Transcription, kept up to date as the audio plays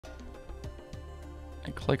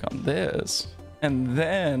I click on this. And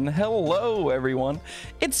then, hello everyone,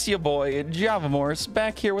 it's your boy Javamorris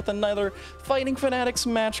back here with another Fighting Foenatics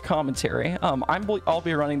match commentary. I'll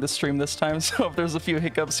be running the stream this time, so if there's a few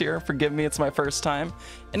hiccups here, forgive me, it's my first time.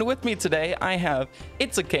 And with me today, I have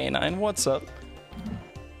It'sAK9. What's up?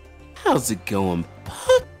 How's it going,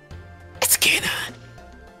 Puck? It's K9.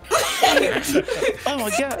 Oh my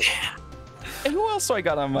god. And who else do I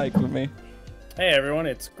got on mic with me? Hey everyone,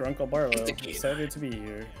 it's GrunkeBarlow. Excited to be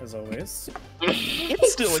here, as always.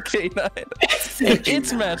 It's still a K9.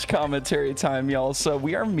 It's match commentary time, y'all. So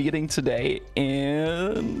we are meeting today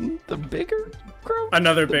in the bigger grove?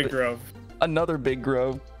 Another big grove. Another big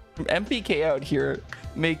grove. MPK out here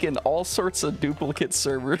making all sorts of duplicate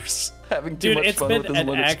servers, having too much fun with his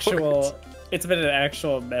Linux boards. It's been an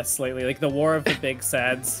actual mess lately. Like the war of the big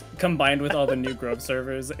sads combined with all the new grove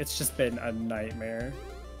servers, it's just been a nightmare.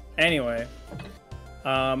 Anyway,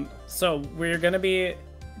 so we're gonna be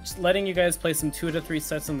just letting you guys play some 2 to 3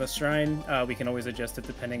 sets in the shrine. We can always adjust it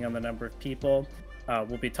depending on the number of people.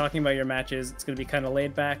 We'll be talking about your matches. It's gonna be kind of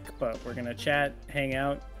laid back, but we're gonna chat, hang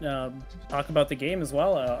out, talk about the game as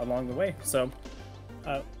well along the way. So,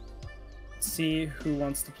 see who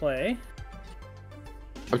wants to play.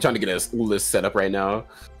 I'm trying to get a list set up right now.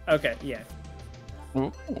 Okay, yeah.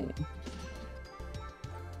 Ooh.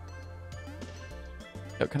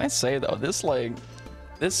 Yo, can I say though, this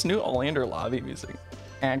new Oleander lobby music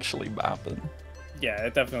actually bopping. Yeah,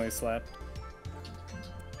 it definitely slapped.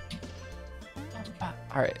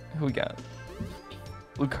 All right, who we got?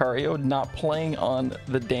 Lucario not playing on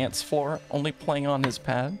the dance floor, only playing on his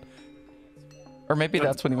pad. Or maybe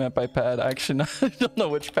that's what he meant by pad. Actually, I don't know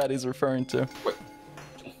which pad he's referring to.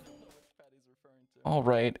 All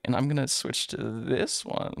right, and I'm gonna switch to this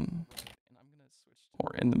one.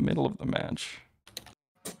 Or in the middle of the match.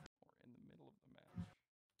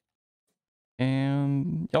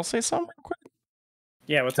 And y'all say something real quick?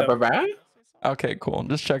 Yeah, what's up? Okay, cool.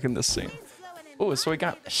 Just checking this scene. Oh, so we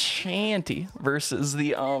got Shanty versus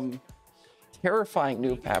the terrifying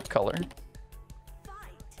new pap color.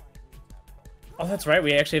 Oh, that's right.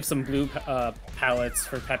 We actually have some blue palettes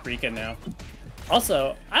for Paprika now.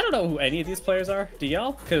 Also, I don't know who any of these players are. Do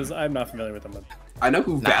y'all? Because I'm not familiar with them. I know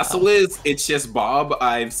who Vassal is. It'sJustBob.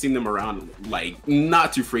 I've seen them around, like,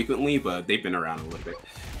 not too frequently, but they've been around a little bit.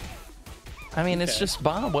 I mean, it's just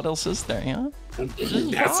Bob. What else is there, yeah?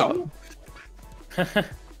 That's all.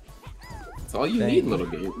 That's all you need, little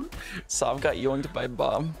game. Sav got yoinked by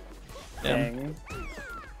Bob. Dang.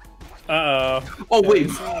 Uh-oh. Oh, wait.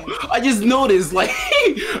 I just noticed, like,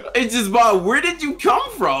 It'sJustBob, where did you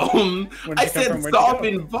come from? I said Sav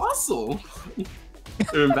and Vassal.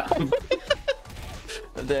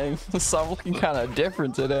 Dang, Sav looking kind of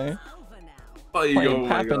different today. Oh, you playing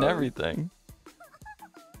pap and everything.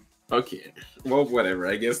 Okay, well, whatever.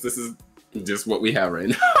 I guess this is just what we have right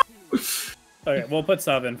now. Okay, we'll put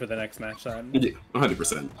Sav in for the next match then. Yeah,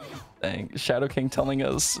 100%. Dang, Shadow King telling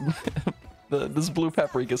us this blue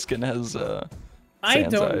paprika skin has I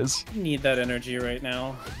don't eyes. Need that energy right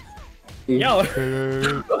now. Y'all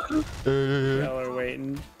are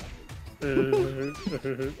waiting.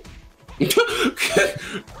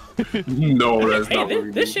 No, that's not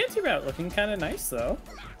what this shanty route looking kind of nice though.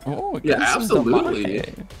 Oh, yeah, absolutely.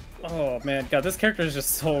 Oh man, God, this character is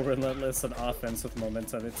just so relentless on offense with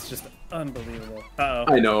momentum. It's just unbelievable. Uh-oh.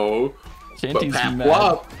 I know. Shanty's but mad.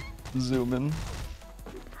 Flop. Zooming.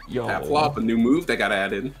 Yo. Pat Flop, a new move that got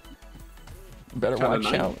added. Better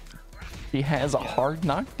watch out. He has a hard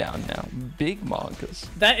knockdown now. Big monkas.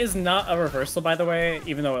 That is not a reversal, by the way,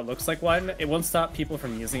 even though it looks like one. It won't stop people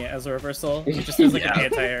from using it as a reversal. It just has like an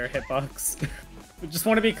anti-air hitbox. Just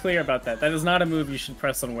want to be clear about that. That is not a move you should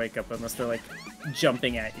press on wake up unless they're like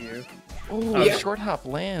jumping at you. Oh, short hop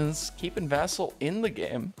lands, keeping Vassal in the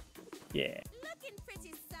game. Yeah.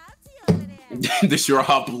 The short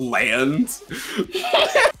hop lands. I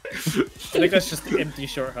think that's just the empty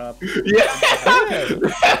short hop. Yeah.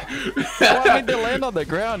 Well, I mean, they land on the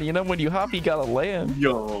ground. You know, when you hop, you gotta land.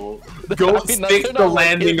 Yo, go stick the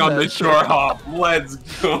landing on the short hop. Let's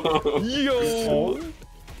go. Yo.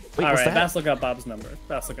 Wait, all right, Vassal got Bob's number.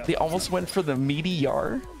 Vassal got. They almost went for the meaty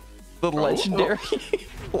yar, the legendary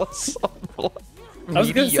plus. I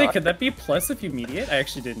was gonna say, could that be plus if you mediate? I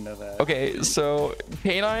actually didn't know that. Okay, so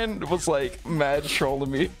K9 was like mad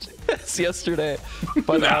trolling me yesterday,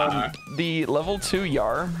 but the level 2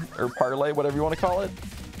 Yar or parlay, whatever you want to call it,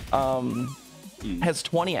 has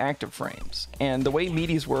 20 active frames, and the way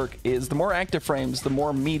meaties work is the more active frames, the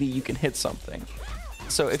more meaty you can hit something.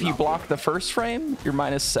 So if you block the first frame, you're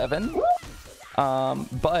 -7.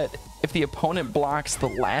 But if the opponent blocks the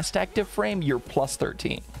last active frame, you're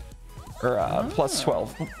 +13. or plus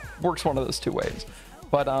 12. Works one of those two ways.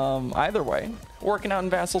 But either way, working out in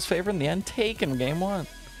Vassal's favor in the end, taking game 1.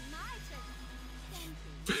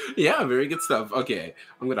 Yeah, very good stuff. Okay,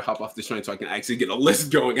 I'm gonna hop off the shrine so I can actually get a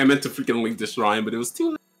list going. I meant to freaking link the shrine, but it was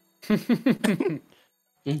too late.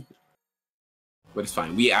 But it's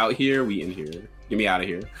fine. We out here, we in here. Get me out of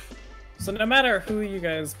here. So no matter who you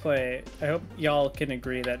guys play, I hope y'all can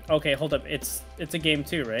agree that, okay, hold up, it's a game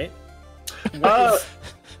 2, right? I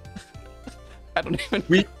don't even...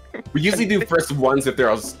 We usually do first ones if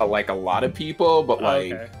there's like a lot of people, but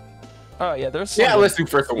like... Okay. Oh yeah, there's... Yeah, let's do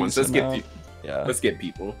first ones. Let's get people. Yeah. Let's get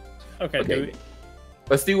people. Okay.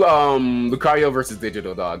 Let's do Lucario versus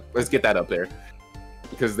DigitalDog. Let's get that up there.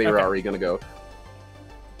 Because they were already gonna go.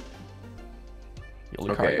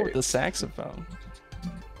 Lucario with the saxophone.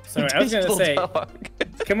 So I was gonna say,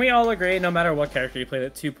 can we all agree, no matter what character you play,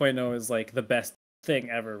 that 2.0 is like the best thing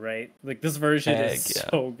ever, right? Like this version is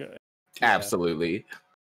so good. Absolutely.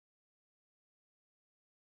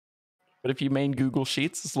 But if you main Google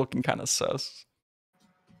Sheets, it's looking kind of sus.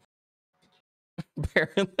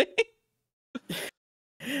 Apparently.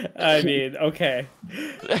 I mean, okay.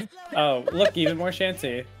 Oh, look, even more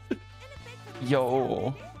Shanty.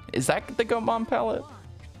 Yo, is that the Gomon palette?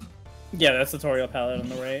 Yeah, that's tutorial palette on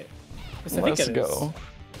the right. Yes, Let's go.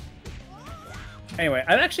 Anyway,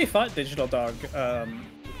 I've actually fought DigitalDog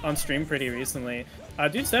on stream pretty recently.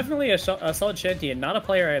 Dude's definitely a solid Shanty and not a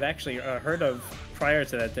player I'd actually heard of prior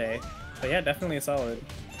to that day. But yeah, definitely a solid.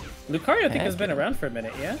 Lucario, I think, has been around for a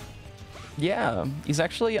minute, yeah? Yeah, he's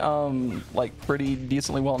actually like pretty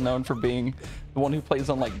decently well known for being the one who plays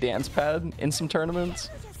on like Dance Pad in some tournaments.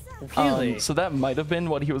 Really? So that might have been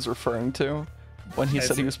what he was referring to when he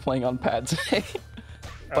said he was playing on pad today.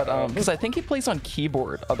 But because I think he plays on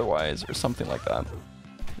keyboard otherwise or something like that.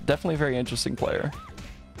 Definitely a very interesting player.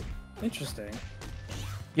 Interesting.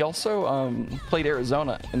 He also played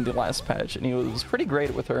Arizona in the last patch and he was pretty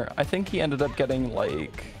great with her. I think he ended up getting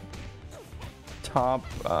like top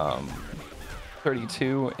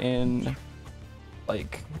 32 in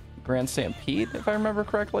like Grand Stampede, if I remember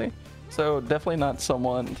correctly. So definitely not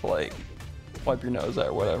someone to like wipe your nose at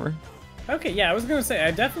or whatever. Okay, yeah, I was gonna say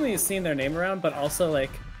I've definitely seen their name around, but also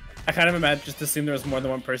like I kind of just assumed there was more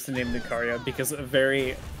than one person named Lucario because a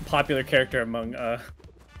very popular character among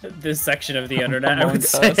this section of the internet. I would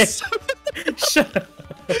say. Shut up.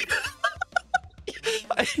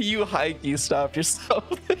 You stopped yourself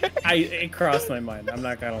there. It crossed my mind. I'm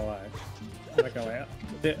not gonna lie.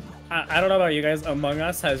 I don't know about you guys. Among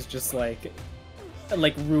Us has just like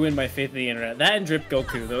ruined my faith in the internet. That and Drip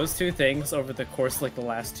Goku, those two things over the course of like the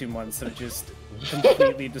last 2 months have just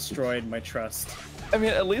completely destroyed my trust. I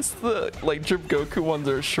mean, at least the like Drip Goku ones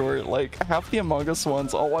are short. Like half the Among Us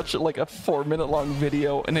ones, I'll watch like a 4-minute long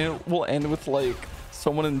video and it will end with like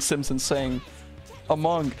someone in Simpsons saying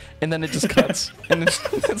Among, and then it just cuts and that's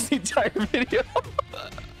the entire video.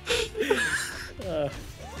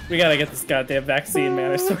 We gotta get this goddamn vaccine,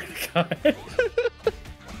 man, I swear to God.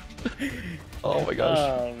 Oh my gosh.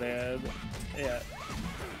 Oh man. Yeah.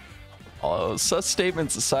 Oh, sus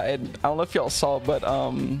statements aside, I don't know if y'all saw, but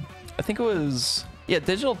I think it was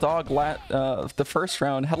DigitalDog the first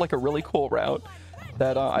round had like a really cool route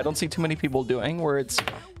that I don't see too many people doing, where it's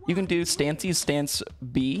you can do stance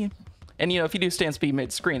B, and you know if you do stance B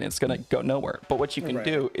mid screen, it's gonna go nowhere. But what you can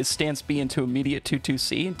do is stance B into immediate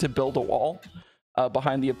 2-2C to build a wall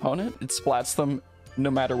behind the opponent. It splats them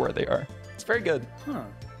no matter where they are. It's very good. Huh.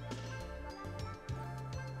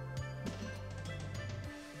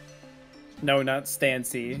 No, not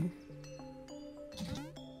Stancy.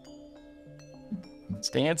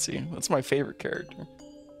 Stancy, that's my favorite character.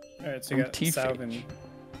 Alright, so you got Sauvagess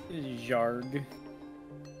Vs Jargi994.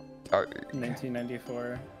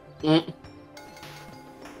 1994. The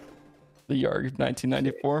Jargi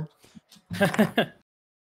 1994.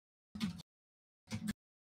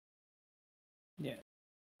 Yeah.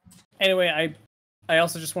 Anyway, I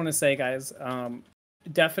also just want to say, guys,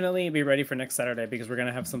 definitely be ready for next Saturday because we're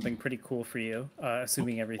gonna have something pretty cool for you,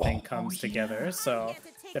 assuming everything comes together. So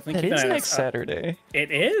definitely keep an eye on next Saturday. It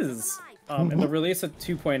is. And the release of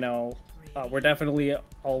 2.0, we're definitely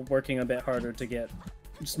all working a bit harder to get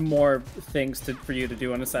just more things for you to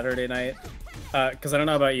do on a Saturday night. Because I don't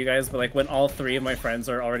know about you guys, but like when all 3 of my friends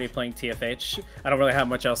are already playing TFH, I don't really have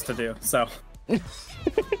much else to do. So.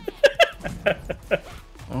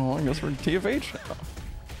 Oh, I guess we're TFH now.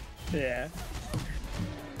 Yeah.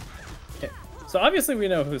 So obviously we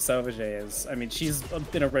know who Sauvagess is. I mean, she's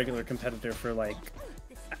been a regular competitor for like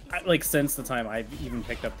since the time I've even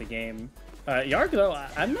picked up the game. Yarg, though,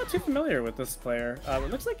 I'm not too familiar with this player.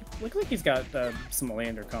 It looks like he's got some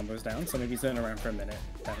Oleander combos down, so maybe he's been around for a minute.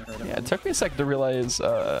 Haven't heard of him. It took me a sec to realize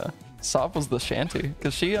Sav was the Shanty,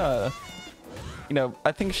 because she, you know,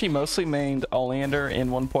 I think she mostly mained Oleander in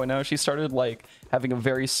 1.0. She started like having a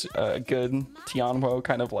very good Tianwo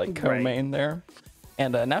kind of like co-main there,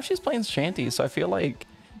 and now she's playing Shanty. So I feel like,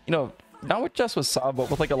 you know, not just with Sav, but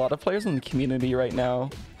with like a lot of players in the community right now,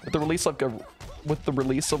 with the release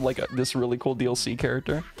of this really cool DLC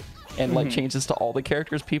character and like changes to all the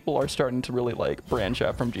characters, people are starting to really like branch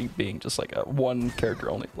out from being just like a one character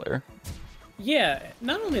only player. Yeah,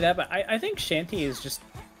 not only that, but I think Shanty is just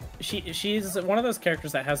she's one of those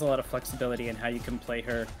characters that has a lot of flexibility in how you can play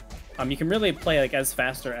her. You can really play like as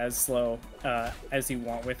fast or as slow as you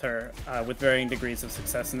want with her, with varying degrees of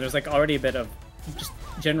success. And there's like already a bit of just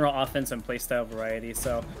general offense and playstyle variety.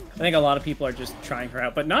 So I think a lot of people are just trying her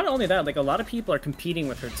out. But not only that, like a lot of people are competing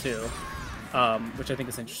with her too, which I think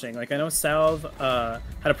is interesting. Like I know Salve had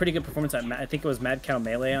a pretty good performance at I think it was Mad Cow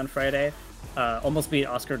Melee on Friday. Almost beat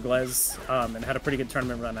Oscar Glez and had a pretty good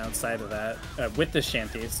tournament run outside of that with the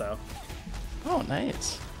Shanty. So. Oh,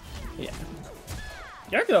 nice. Yeah.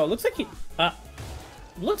 Yarg, though, looks like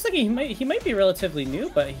he might be relatively new,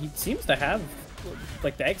 but he seems to have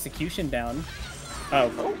like the execution down.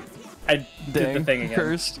 Oh, I did the thing again.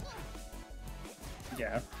 Cursed.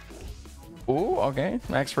 Yeah. Ooh, okay.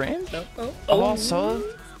 Max range. Oh, so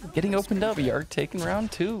getting opened up. Yarg taking round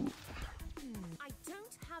 2.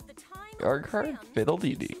 Yarg hard, fiddle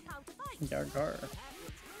dee dee. Yarg hard.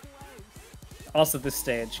 Also, this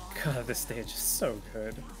stage. God, this stage is so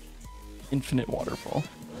good. Infinite waterfall.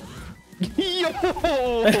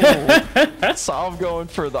 Yo! Sav going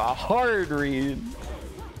for the hard read.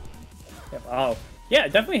 Yep. Oh, yeah,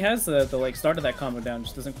 it definitely has the like start of that combo down.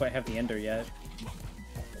 Just doesn't quite have the ender yet.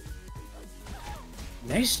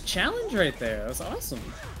 Nice challenge right there. That was awesome.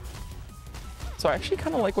 So I actually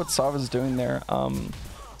kind of like what Sav is doing there.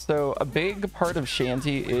 So a big part of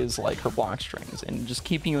Shanty is like her block strings and just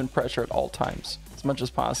keeping you in pressure at all times as much as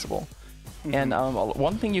possible. And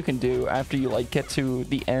one thing you can do after you like get to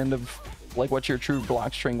the end of like what your true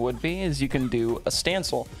block string would be is you can do a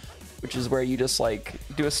stancel, which is where you just like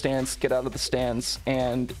do a stance, get out of the stance,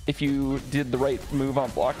 and if you did the right move on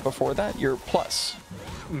block before that, you're plus.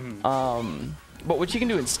 But what you can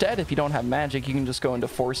do instead, if you don't have magic, you can just go into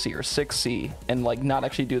 4C or 6C and like not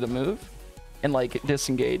actually do the move and like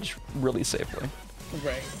disengage really safely.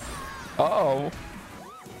 Right. Uh-oh.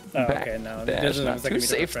 Oh, okay, no. Dash, not too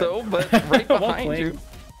safe though, but right behind you.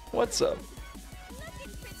 What's up?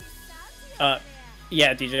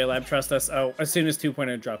 Yeah, DJ Lab, trust us. Oh, as soon as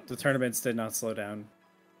 2.0 dropped, the tournaments did not slow down.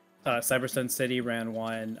 Cybersun City ran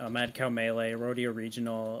 1, Mad Cow Melee, Rodeo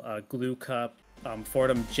Regional, Glue Cup.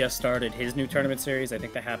 Fordham just started his new tournament series. I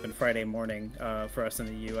think that happened Friday morning for us in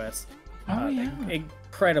the US.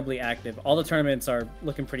 Incredibly active. All the tournaments are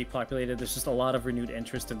looking pretty populated. There's just a lot of renewed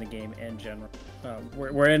interest in the game in general.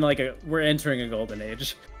 We're entering a golden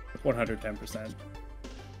age, 110%.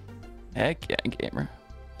 Heck yeah, gamer.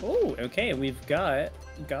 Oh, okay. We've got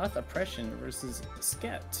Goth Oppression versus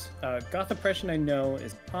Diskette. Goth Oppression, I know,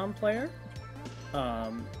 is a Palm player.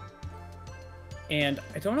 And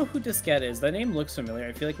I don't know who Diskette is. That name looks familiar.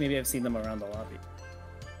 I feel like maybe I've seen them around the lobby.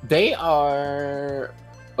 They are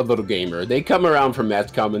a little gamer. They come around for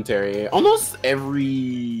match commentary almost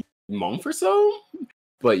every month or so.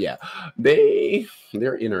 But yeah,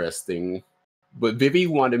 they're interesting. But Vivi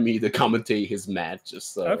wanted me to commentate his match,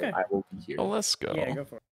 so I will be here. Well, let's go. Yeah, go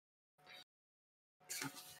for it.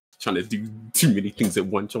 Trying to do too many things at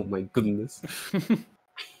once. Oh my goodness.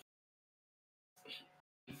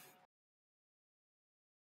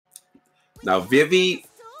 Now, Vivi,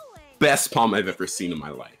 best palm I've ever seen in my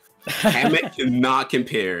life. Hammett cannot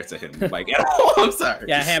compare to him, like, at all. I'm sorry.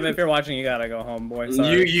 Yeah, Hammett, if you're watching, you gotta go home, boy.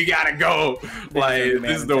 Sorry. You gotta go. Like,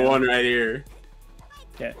 this is the one right here.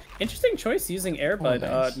 Yeah, interesting choice using Airbud.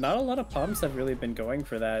 Oh, nice. Not a lot of palms have really been going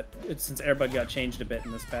for that since Airbud got changed a bit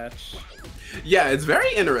in this patch. Yeah, it's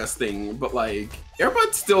very interesting, but like,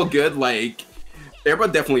 Airbud's still good. Like,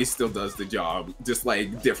 Airbud definitely still does the job, just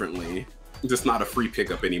like differently. Just not a free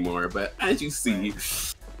pickup anymore. But as you see,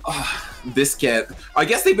 Diskette, I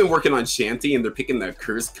guess they've been working on Shanty and they're picking the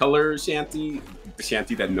curse color Shanty, the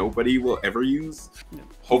Shanty that nobody will ever use.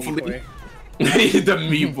 Hopefully, the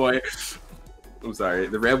Meat Boy. I'm sorry,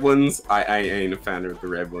 the red ones. I ain't a fan of the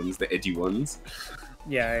red ones, the edgy ones.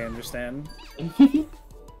 Yeah, I understand.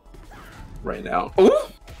 Right now. Ooh!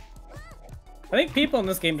 I think people in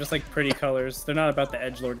this game just like pretty colors. They're not about the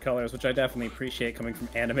edgelord colors, which I definitely appreciate coming from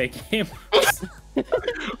anime games.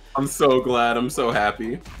 I'm so glad. I'm so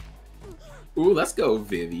happy. Ooh, let's go,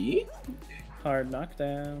 Vivi. Hard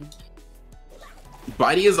knockdown.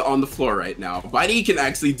 Bitey is on the floor right now. Bitey can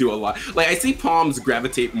actually do a lot. Like, I see Palms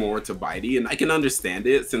gravitate more to Bitey, and I can understand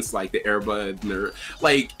it since, like, the Airbud nerf.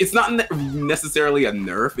 Like, it's not necessarily a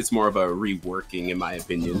nerf, it's more of a reworking, in my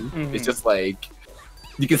opinion. It's just like,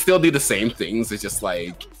 you can still do the same things, it's just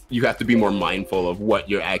like, you have to be more mindful of what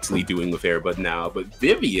you're actually doing with Airbud now. But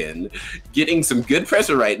Vivian, getting some good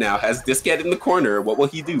pressure right now, has Diskette in the corner. What will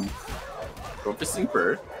he do? Go for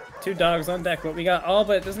super. 2 dogs on deck. What we got? Oh,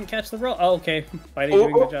 but it doesn't catch the roll. Oh, okay. Bitey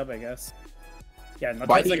doing the job, I guess. Yeah, not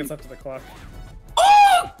 10 seconds left to the clock.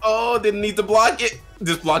 Oh, didn't need to block it.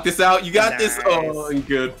 Just block this out. You got this. Oh, and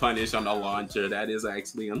good punish on the launcher. That is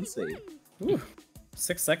actually unsafe. Ooh,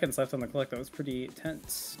 6 seconds left on the clock. That was pretty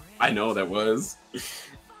tense. I know that was.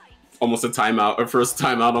 Almost a timeout, or first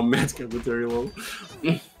timeout on match commentary low.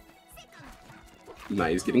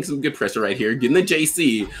 Nice, getting some good pressure right here. Getting the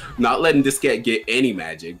JC, not letting Diskette get any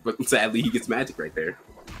magic, but sadly he gets magic right there.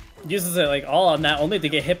 Uses it like all on that, only to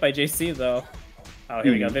get hit by JC though. Oh,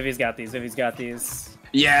 here we go. Vivi's got these. Vivi's got these.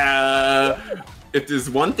 Yeah. If there's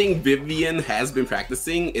one thing Vivian has been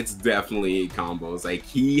practicing, it's definitely combos. Like,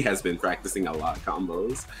 he has been practicing a lot of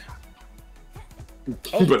combos.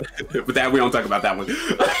 Oh. But that we don't talk about that one.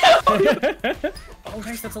 Oh,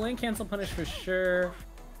 nice. That's a lane cancel punish for sure.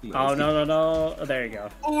 Nice. Oh, no. Oh, there you go.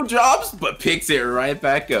 Oh, drops, but picks it right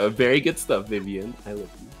back up. Very good stuff, Vivian. I love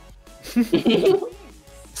you.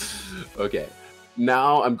 Okay.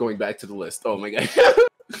 Now I'm going back to the list. Oh my god.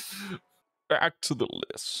 Back to the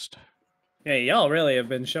list. Yeah, y'all really have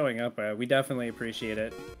been showing up. We definitely appreciate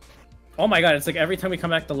it. Oh my god, it's like every time we come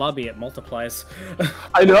back to lobby, it multiplies.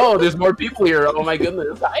 I know, there's more people here. Oh my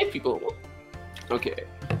goodness. Hi, people. Okay.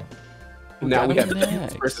 Now we have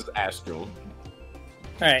Foenatics versus Astral.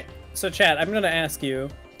 Alright, so chat, I'm gonna ask you,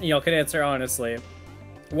 y'all can answer honestly,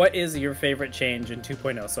 what is your favorite change in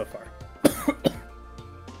 2.0 so far?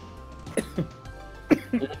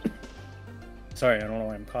 Sorry, I don't know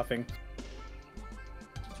why I'm coughing.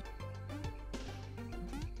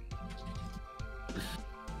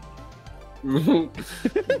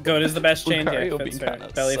 Goat is the best change. Yeah, fits fair.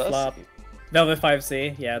 Belly sus. flop. Velvet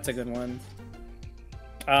 5C. Yeah, it's a good one.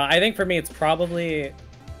 I think for me, it's probably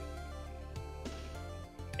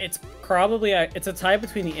it's a tie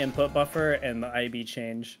between the input buffer and the IB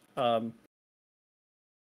change. Both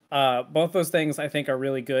those things I think are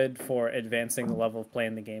really good for advancing the level of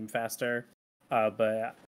playing the game faster.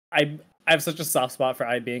 But I have such a soft spot for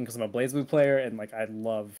IBing because I'm a BlazBlue player and like I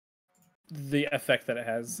love the effect that it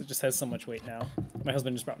has. It just has so much weight now. My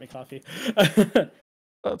husband just brought me coffee.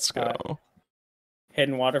 Let's go.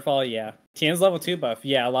 Hidden Waterfall, yeah. Tien's level 2 buff,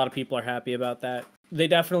 yeah, a lot of people are happy about that. They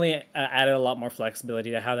definitely added a lot more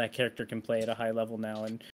flexibility to how that character can play at a high level now,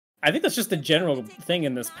 and I think that's just the general thing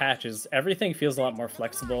in this patch is everything feels a lot more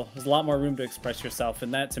flexible. There's a lot more room to express yourself,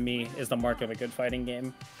 and that to me is the mark of a good fighting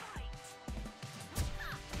game.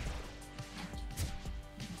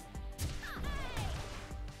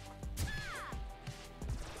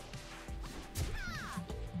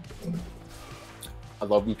 I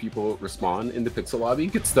love when people respond in the pixel lobby.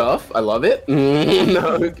 Good stuff. I love it.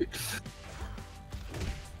 No, okay.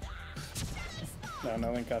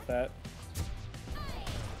 No link got that.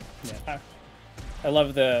 Yeah, I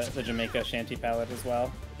love the Jamaica shanty palette as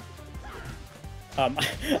well.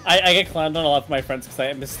 I get clowned on a lot of my friends because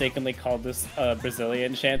I mistakenly called this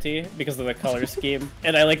Brazilian shanty because of the color scheme,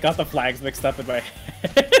 and I like got the flags mixed up in my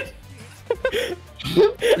head.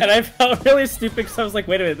 And I felt really stupid because I was like,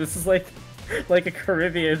 wait a minute, this is like a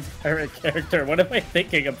Caribbean pirate character. What am I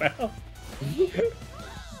thinking about?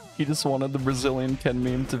 He just wanted the Brazilian Ken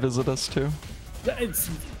meme to visit us too.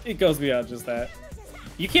 It goes beyond just that.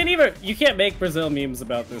 You can't make Brazil memes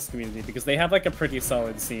about this community because they have like a pretty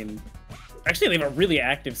solid scene. Actually, they have a really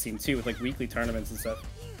active scene too with like weekly tournaments and stuff.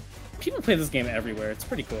 People play this game everywhere. It's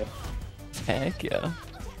pretty cool. Heck yeah.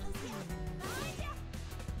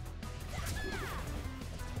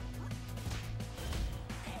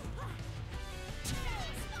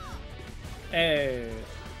 Hey.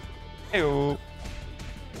 Ew.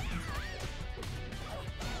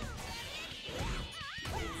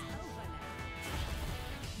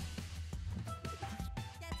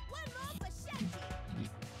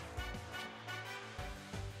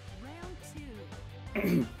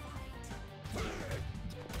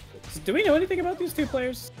 Do we know anything about these two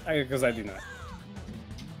players? Because I do not.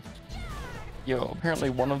 Yo, apparently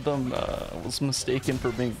one of them was mistaken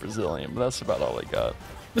for being Brazilian, but that's about all I got.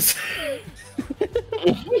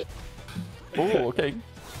 Oh, okay.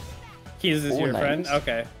 Keys is your nice. friend?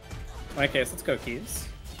 Okay. In my case, let's go Keys.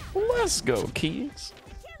 Let's go, Keys.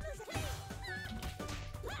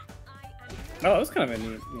 Oh, that was kind of a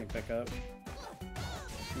neat pickup.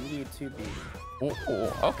 need to be.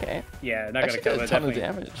 Oh, okay. Yeah, not Actually gonna did kill a it. ton of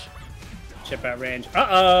damage. Chip out range.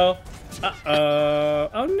 Uh-oh! Uh-oh!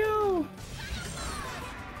 Oh no!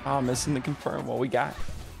 Oh, missing the confirm. What we got?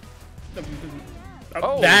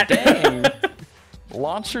 Oh, that dang!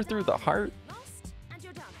 Launcher through the heart.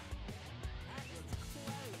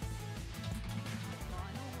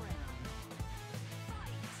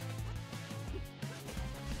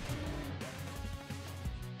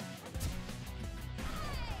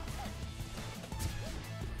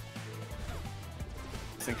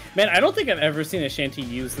 Man, I don't think I've ever seen a Shanty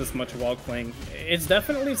use this much wall cling. It's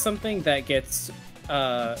definitely something that gets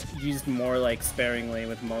used more like sparingly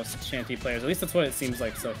with most Shanty players. At least that's what it seems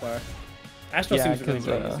like so far. Astral seems really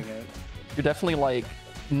good using it. You're definitely like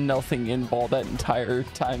nothing in ball that entire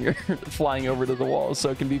time you're flying over to the wall, so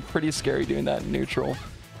it can be pretty scary doing that in neutral.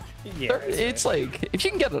 Yeah, it's like if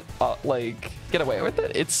you can get get away with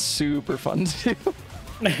it, it's super fun too.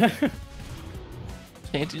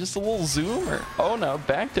 Can't you just a little zoomer? Oh no,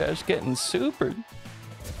 backdash getting supered.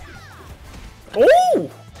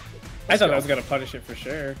 Oh! I thought I was gonna punish it for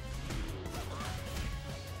sure.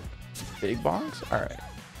 Big box? Alright.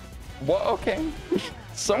 Well, okay.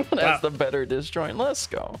 Someone has the better disjoint. Let's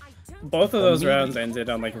go. Both of those rounds ended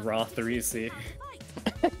on like raw 3C.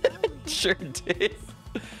 Sure did.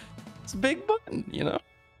 It's a big button, you know?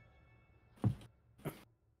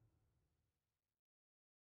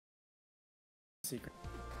 Secret.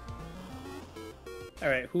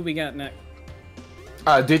 Alright, who we got next?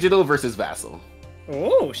 Digital versus Vassal.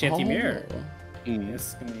 Oh, Shanty Mirror. Mm. This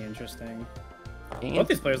is gonna be interesting. Both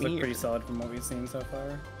these players look pretty solid from what we've seen so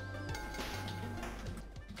far.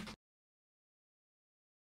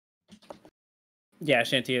 Yeah,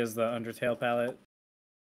 Shanty is the Undertale palette.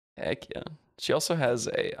 Heck yeah. She also has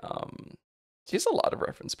a she has a lot of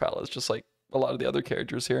reference palettes, just like a lot of the other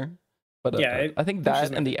characters here. But yeah, I think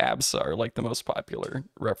that and the Absa are like the most popular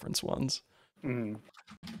reference ones. Mm-hmm.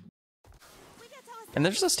 And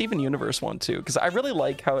there's a Steven Universe one too, because I really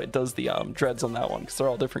like how it does the dreads on that one, because they're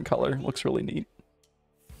all different color. Looks really neat.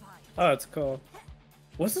 Oh, that's cool.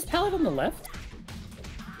 What's this palette on the left?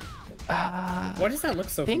 Why does that look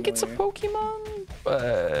so familiar? I think it's a Pokemon,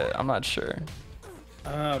 but I'm not sure.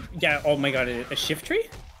 Yeah, oh my god, a Shift Tree?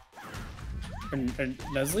 Or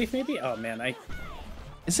Nuzleaf maybe? Oh man,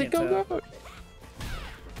 Is it Go-Go?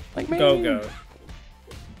 Like maybe? Go-Go.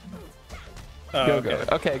 Oh, Go-Go.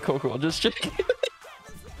 Okay, cool. Just checking.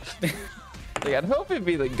 Like, I'd hope it'd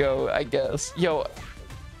be the Go, I guess. Yo,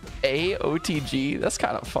 AOTG, that's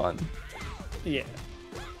kind of fun. Yeah.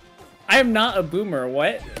 I am not a boomer,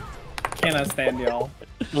 what? Cannot stand y'all.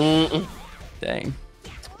 Dang.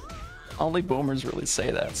 Only boomers really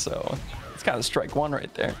say that, so it's kind of strike one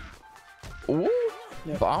right there. Ooh,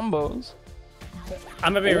 yeah. Bombos.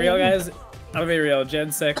 I'm gonna be real, guys. I'm gonna be real.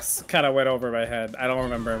 Gen 6 kind of went over my head. I don't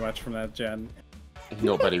remember much from that gen.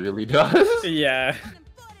 Nobody really does. Yeah.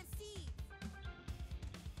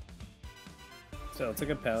 So it's a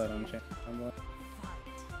good palette on Gen.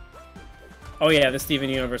 Oh yeah, the Steven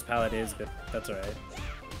Universe palette is good. That's alright.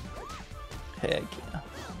 Heck yeah.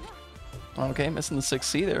 Okay, missing the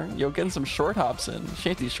 6C there. Yo, getting some short hops in.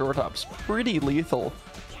 Shanty's short hops pretty lethal.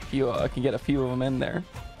 If you can get a few of them in there.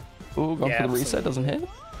 Ooh, going for the reset doesn't hit,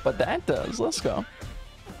 but that does. Let's go.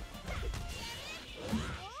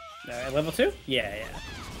 Level 2? Yeah.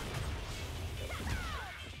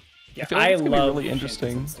 Yeah, I love really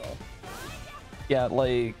interesting. Yeah,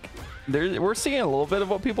 like we're seeing a little bit of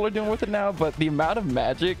what people are doing with it now, but the amount of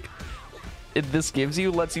magic this gives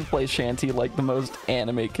you lets you play Shanty like the most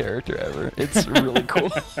anime character ever. It's really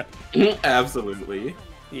cool. Absolutely.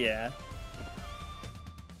 Yeah.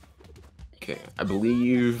 Okay, I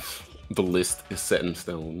believe the list is set in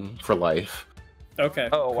stone for life. Okay.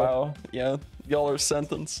 Oh, cool. Wow. Yeah, y'all are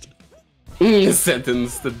sentenced.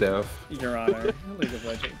 Sentenced to death. Your Honor. League of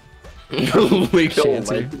Legends. League of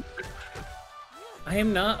Legends. I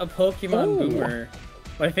am not a Pokemon boomer.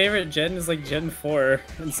 My favorite gen is like Gen 4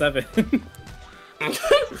 and 7.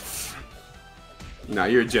 Nah,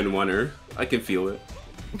 you're a Gen 1er. I can feel it.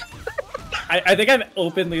 I think I've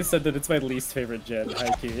openly said that it's my least favorite gen,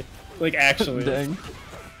 high-key. Like, actually. Dang.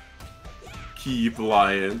 Keep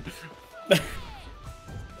lying.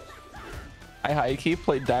 I high-key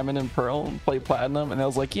played Diamond and Pearl and played Platinum, and I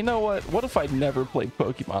was like, you know what? What if I never played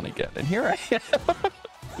Pokemon again? And here I am.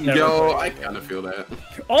 Yo, I kind of feel that.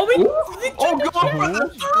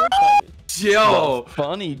 Yo!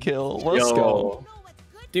 Funny kill. Let's go.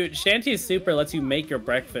 Dude, Shanty's super lets you make your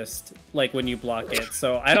breakfast, like, when you block it,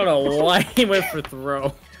 so I don't know why he went for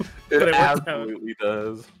throw. But it absolutely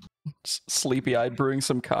does. Sleepy-eyed brewing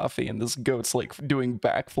some coffee, and this goat's, like, doing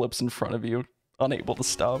backflips in front of you. unable to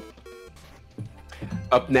stop.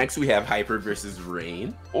 Up next, we have Hyper versus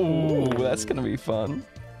Rain. Ooh, that's gonna be fun.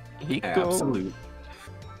 HICO. Absolute.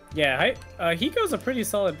 Yeah, HICO's a pretty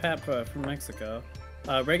solid pap from Mexico.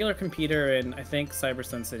 Regular competer in, I think, Cyber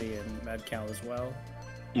Sun City and MadCal as well.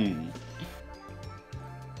 Mm.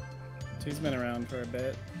 So he's been around for a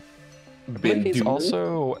bit. He's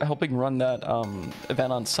also helping run that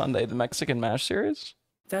event on Sunday, the Mexican Mash Series.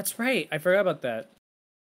 That's right. I forgot about that.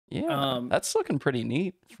 Yeah, that's looking pretty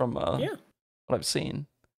neat from yeah. what I've seen.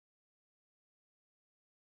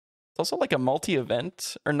 It's also like a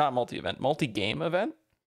multi-event, or not multi-event, multi-game event.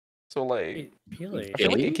 So like, Really? I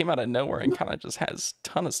feel like it came out of nowhere and kind of just has a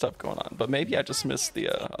ton of stuff going on. But maybe I just missed the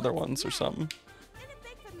other ones or something.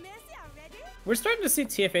 We're starting to see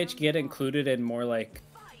TFH get included in more like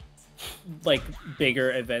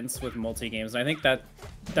bigger events with multi-games. And I think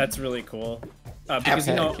that's really cool. Because,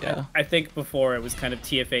 you know, yeah. I think before it was kind of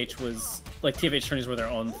TFH was, like, TFH tourneys were their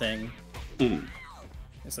own thing. Mm.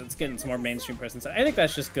 So it's getting some more mainstream presence. I think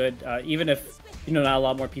that's just good, even if, you know, not a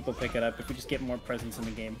lot more people pick it up, if we just get more presence in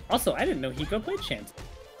the game. Also, I didn't know HICO played Shanty.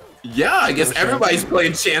 Yeah, I guess everybody's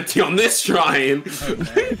playing Shanty on this shrine.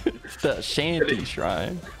 The Shanty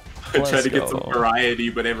Shrine. Try to get some variety,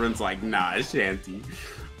 but everyone's like, nah, Shanty.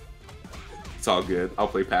 It's all good. I'll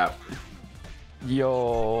play Pap.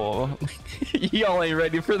 Yo, y'all ain't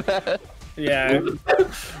ready for that. Yeah,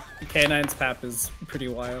 K9's Pap is pretty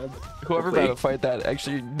wild. Whoever about to fight that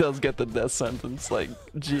actually does get the death sentence, like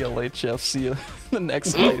GLHF, see you the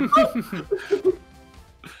next fight.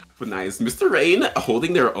 But nice. MrRain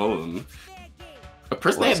holding their own. A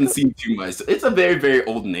person I haven't seen too much. It's a very, very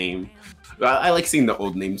old name. I like seeing the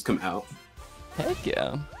old names come out. Heck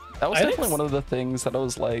yeah. That was definitely one of the things that I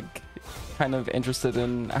was like kind of interested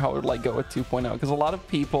in how it would like go with 2.0, because a lot of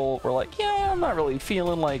people were like, yeah, I'm not really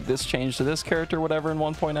feeling like this change to this character or whatever in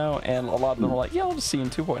 1.0, and a lot of them were like, yeah, I'll just see in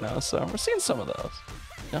 2.0, so we're seeing some of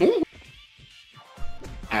those. Yeah.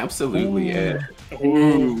 Absolutely, yeah.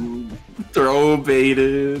 Ooh. Throw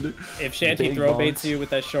baited. If Shanty Big throw box. baits you with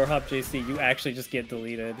that short hop JC, you actually just get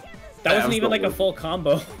deleted. That wasn't even like a full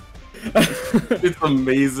combo. It's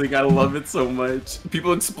amazing. I love it so much.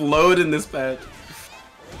 People explode in this patch.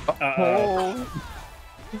 Oh.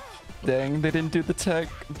 Dang, they didn't do the tech.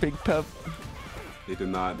 Big pep. They did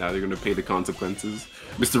not. Now they're gonna pay the consequences.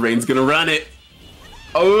 MrRain's gonna run it.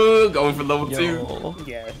 Oh, going for level 2.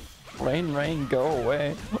 Yeah. Rain, go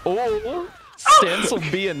away. Oh, Stance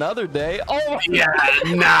will be another day. Oh, Yeah,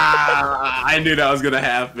 nah. I knew that was gonna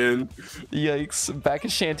happen. yikes. Back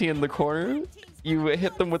of Shanty in the corner. You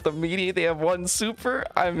hit them with the meaty. They have one super.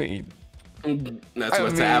 I mean, That's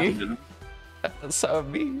what's happening. that's how I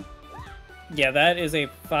mean. Yeah, that is a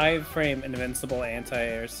 5-frame invincible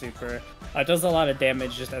anti-air super. It does a lot of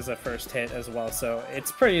damage just as a first hit as well, so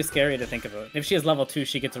it's pretty scary to think about. If she has level 2,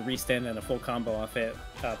 she gets a restand and a full combo off it,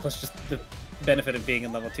 plus just the benefit of being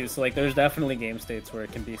in level 2. So like, there's definitely game states where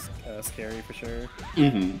it can be scary for sure.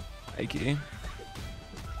 Mikey.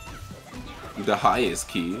 The highest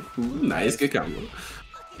key. Ooh, nice, good combo.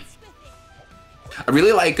 I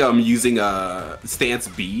really like using stance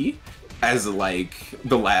B as like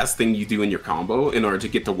the last thing you do in your combo in order to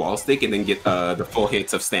get the wall stick and then get the full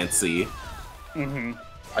hits of stance C.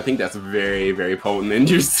 I think that's very, very potent, and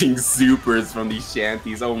you're seeing supers from these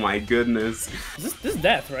Shanties. Oh my goodness. This is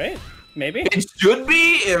death, right? Maybe? It should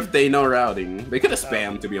be if they know routing. They could have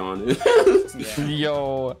spammed, to be honest.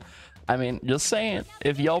 Yo, I mean, just saying,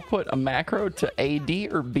 if y'all put a macro to AD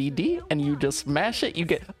or BD and you just mash it, you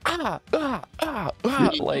get like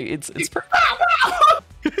it's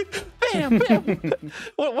bam, bam.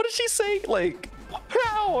 What did she say? Like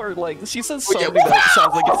how, or like she says something that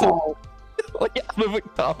sounds like it's like out of a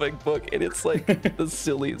comic book, and it's like the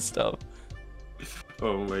silliest stuff.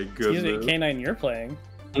 Oh my Excuse me, goodness. K9, you're playing.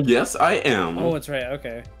 Yes, I am. Oh, that's right.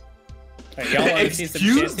 Okay. All right, y'all want to see some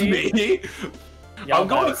Excuse Shanty? me. Y'all I'm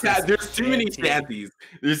going gotta see sad. some There's too many Shanty. Shanties.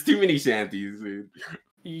 There's too many Shanties, dude.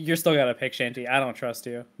 You're still gotta pick Shanty. I don't trust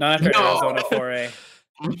you. Not after No. Arizona 4A.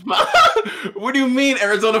 What do you mean,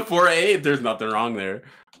 Arizona 4A? There's nothing wrong there.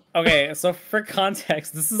 Okay, so for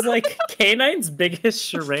context, this is like K9's biggest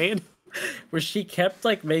charade, where she kept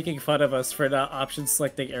like making fun of us for not option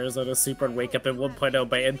selecting Arizona Super and Wake Up in 1.0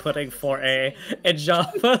 by inputting 4A, and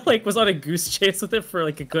Java like was on a goose chase with it for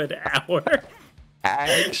like a good hour.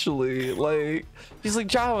 Actually, like, she's like,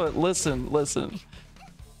 Java, listen.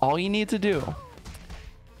 All you need to do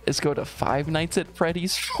is go to Five Nights at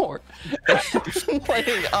Freddy's 4.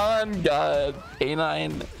 Like, on God,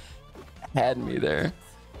 K9 had me there.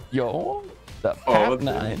 Yo, the Pap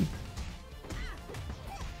 9.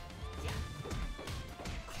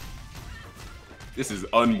 This is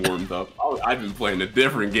unwarmed up. I've been playing a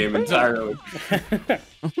different game entirely.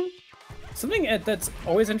 Something that's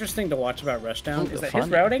always interesting to watch about Rushdown is that his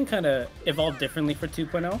routing kind of evolved differently for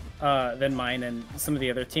 2.0 than mine and some of the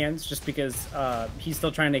other TNs, just because he's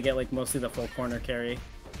still trying to get like mostly the full corner carry.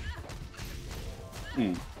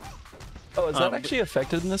 Oh, is that actually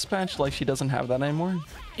affected in this patch? Like she doesn't have that anymore?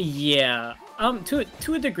 Yeah, to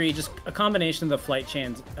a degree, just a combination of the flight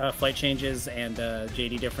changes and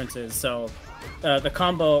JD differences. So the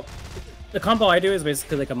combo I do is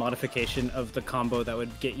basically like a modification of the combo that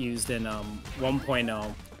would get used in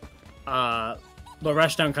 1.0. But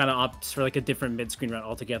Rushdown kind of opts for like a different mid-screen route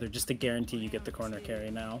altogether, just to guarantee you get the corner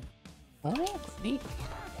carry now. Oh, neat.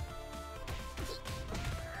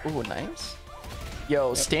 Oh, nice.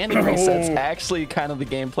 Yo, standing reset's actually kind of the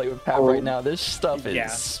gameplay with Pat right now. This stuff is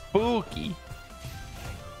spooky.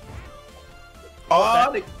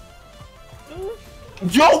 Oh,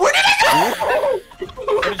 yo, where did I go?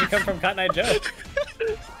 Where did you come from, Cotton Eye Joe?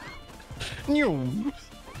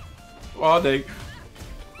 Oh, they.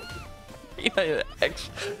 Yeah,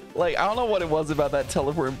 like I don't know what it was about that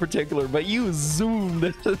teleport in particular, but you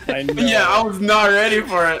zoomed. I know. Yeah, I was not ready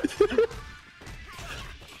for it.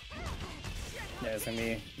 Yeah, it's gonna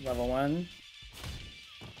be level 1.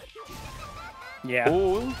 Yeah.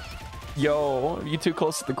 Ooh. Yo, you too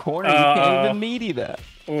close to the corner. You can't even meaty that.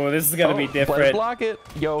 Oh, this is gonna be different. Let it block it.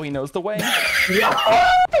 Yo, he knows the way.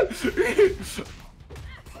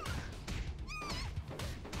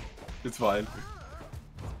 It's fine.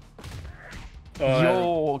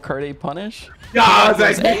 Yo, card A punish. Yeah, I was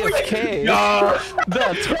like, AFK. No,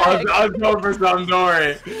 I was going for something, don't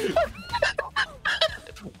worry.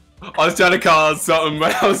 I was trying to call out something,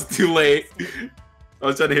 but I was too late. I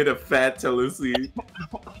was trying to hit a fat Telusi.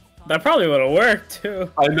 That probably would have worked too.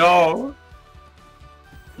 I know.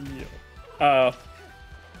 Uh-oh.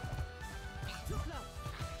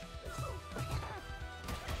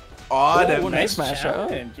 Oh, nice smash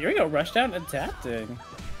out. Here we go, Rushdown adapting.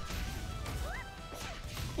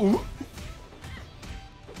 Ooh.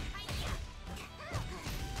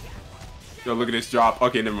 Yo, look at this drop.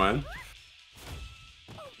 Okay, never mind.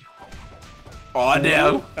 Oh,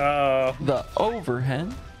 damn. Uh-oh. The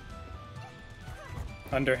overhead.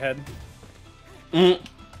 Underhead.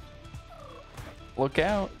 Look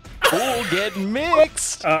out. Oh, get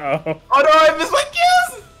mixed. Uh-oh. Oh, no, I missed my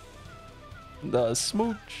kiss. The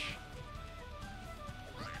smooch.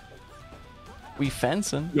 We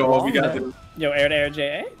fencing. Yo, we got this. Yo, air to air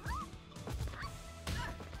JA.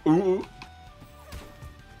 Ooh.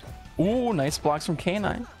 Ooh, nice blocks from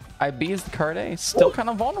K9. IB is the card A. Still kind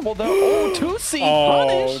of vulnerable though. Oh, 2C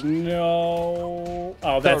punish. Oh no.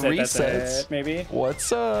 Oh, that's it. That's resets. it. Maybe.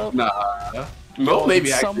 What's up? Nah. No, maybe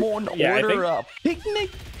someone order a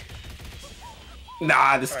picnic.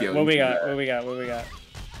 Nah, the skill. What we got? What we got? What we got?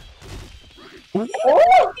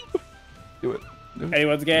 Oh! Do it.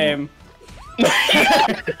 Anyone's game.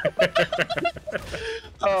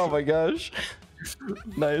 Oh my gosh.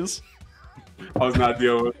 Nice. I was not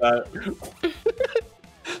dealing with that.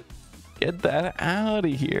 Get that out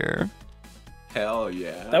of here. Hell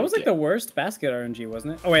yeah. That was like the worst basket RNG,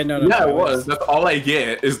 wasn't it? Oh wait, no. Yeah, it was. That's all I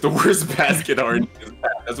get is the worst basket RNG.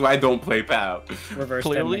 That's why I don't play POW. Reverse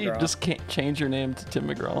Clearly, you just can't change your name to Tim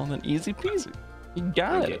McGraw, and then easy peasy. You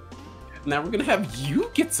got it. Now we're gonna have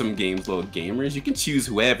you get some games load, gamers. You can choose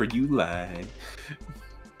whoever you like.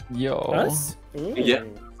 Yo. Us? Ooh. Yeah.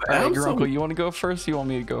 Alright, Grunkle, you want to go first? You want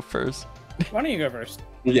me to go first? Why don't you go first?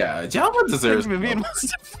 Yeah, Java deserves. Vivian wants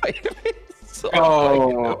to fight me. So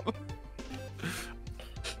oh.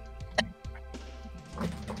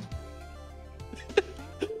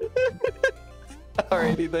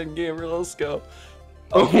 Alrighty then, gamer, let's go.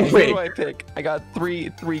 Oh, Okay, wait. who do I pick? I got three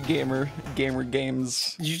gamer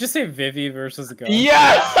games. Did you just say Vivi versus Go?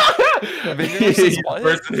 Yeah. Vivian versus what?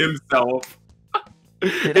 Versus himself.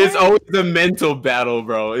 It's always a mental battle,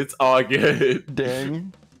 bro. It's all good.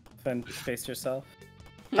 Dang. Then face yourself.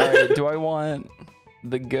 Alright, do I want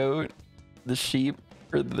the goat, the sheep,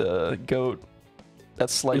 or the goat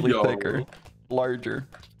that's slightly thicker, larger?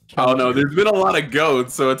 I don't know. There's been a lot of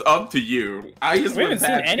goats, so it's up to you. I just We haven't seen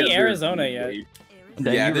any Arizona yet.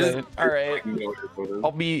 Yeah, this. Alright.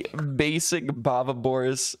 I'll be basic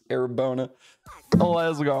Bavaboris Arabona.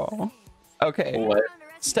 Let's go. Okay. What?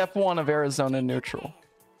 Step 1 of Arizona neutral.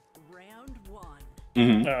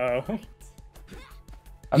 Uh-oh.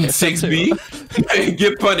 Okay, 6B?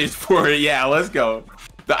 Get punished for it. Yeah, let's go.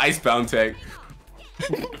 The Icebound tech.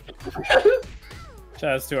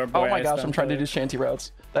 Shoutouts to our boy. Oh my gosh, Icebound I'm trying to player. do shanty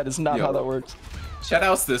routes. That is not how that works.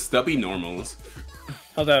 Shoutouts to Stubby Normals.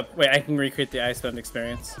 Hold up. Wait, I can recreate the Icebound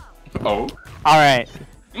experience. Oh. All right.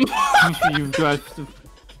 You've got to...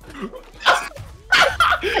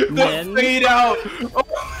 The fade out! Oh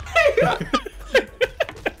my god!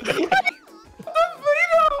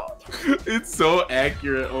 It's so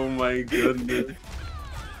accurate, oh my goodness.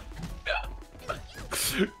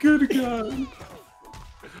 Good god.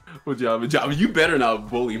 Well, Java, you better not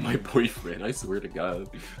bully my boyfriend, I swear to god.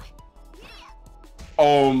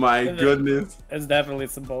 Oh my goodness. It's definitely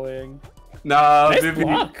some bullying. Nah, Nice Vivi.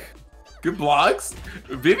 block. Good blocks.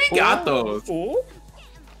 Vivi got those. Ooh.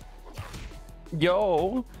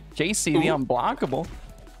 Yo, JC the unblockable.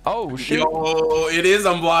 Oh shoot. Yo, it is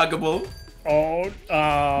unblockable. Oh,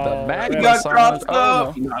 The mag You got Silence. crossed Oh,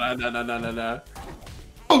 up. No.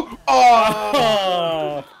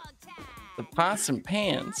 Oh. the pots and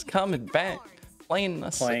pans coming back, playing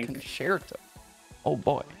us a Plank. concerto. Oh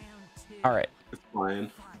boy. All right. It's fine.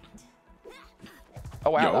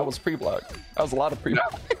 Oh wow, Yo. that was pre-block. That was a lot of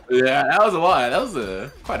pre-block. Yeah, that was a lot. That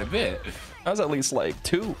was quite a bit. That was at least like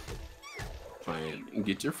 2. Fine.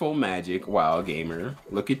 Get your full magic, wow gamer.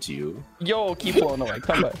 Look at you. Yo, keep blowing away.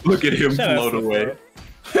 Come back. Look at him Shout out float to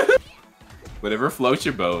the away. Whatever floats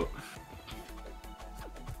your boat.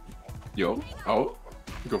 Yo, oh,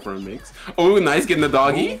 go for a mix. Oh, nice getting the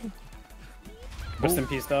doggy. Rest in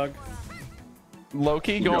peace, dog.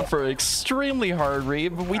 Loki going Yo. for an extremely hard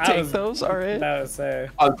read, but we I take was- those. All right. That was I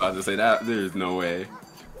was about to say that. There's no way.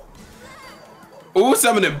 Oh,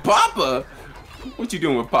 summoning Papa. What you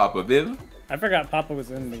doing with Papa, Viv? I forgot Papa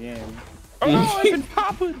was in the game. Oh, I've been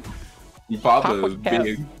popping. Papa Papa is Cap.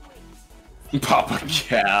 big. Papa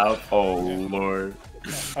Cap. Oh lord.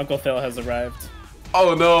 Uncle Phil has arrived.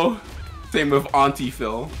 Oh no. Same with Auntie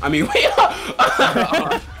Phil. I mean, wait.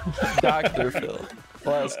 Dr. Phil.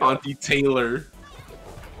 Let's go. Auntie Taylor.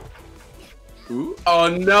 Ooh. Oh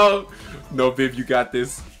no. No, Viv, you got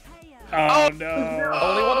this. Oh, no.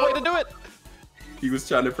 Only one way to do it. He was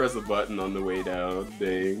trying to press a button on the way down.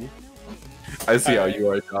 Dang. I see how you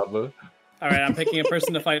are, Java. All right, I'm picking a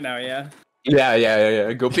person to fight now. Yeah.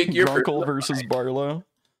 Yeah. Go pick your Grunkle versus Barlow.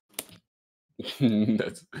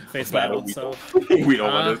 That's Face battle battle. we So. we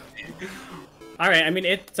don't want to see. All right. I mean,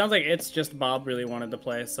 it sounds like it's just Bob really wanted to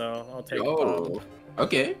play, so I'll take Bob. Oh,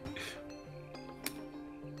 okay.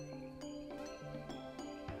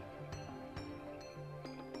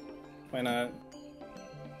 Why not?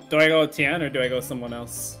 Do I go Tian or do I go someone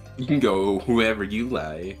else? You can go whoever you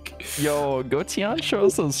like. Yo, Gotian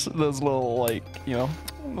shows those little like the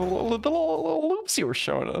little loops you were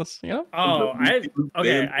showing us. You know. Oh,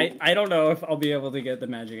 I don't know if I'll be able to get the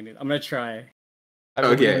magic in it. I'm gonna try. I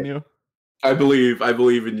believe Okay. in you. I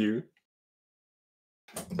believe in you.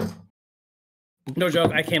 No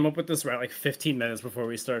joke, I came up with this right like 15 minutes before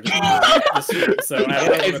we started the stream, so I don't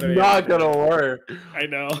know It's whether not gonna work. I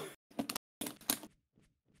know.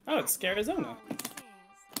 Oh, it's Scarizona.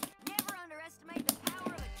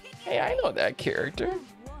 Hey, I know that character.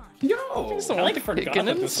 Yo. He's the I one like forgot picking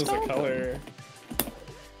that and this was a stomping. color.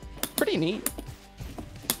 Pretty neat.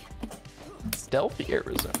 Stealthy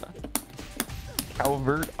Arizona.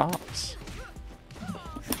 Covert Ops.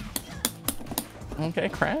 Okay,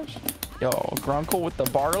 Crash. Yo, Grunkle with the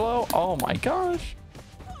Barlow. Oh my gosh.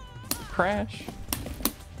 Crash.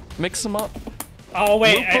 Mix them up. Oh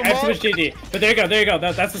wait, Loop I 'em switched GG. But there you go.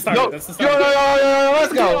 That's the start. Yo, That's the yo,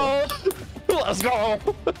 start. let's go. Let's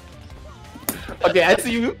go. Okay, I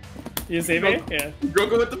see you. You see me? Yeah. Go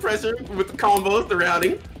with the pressure, with the combos, the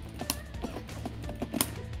routing.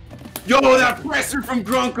 Yo, that pressure from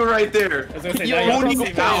Grunkle right there. I was gonna say, Yo, now you Grunkle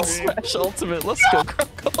see foul. me. Smash Ultimate. Let's go,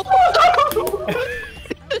 Grunkle.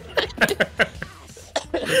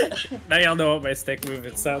 Now y'all know what my stick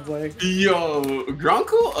movement sounds like. Yo,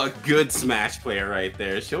 Grunkle, a good Smash player right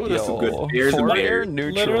there. Showing us some good Yo, pairs and forward air pairs.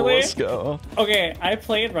 neutral. Literally? Let's go. Okay, I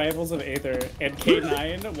played Rivals of Aether, and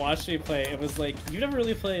K9 watched me play. It was like, you never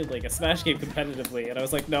really played like a Smash game competitively, and I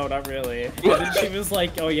was like, no, not really. And then she was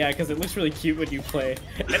like, oh yeah, because it looks really cute when you play.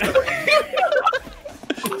 And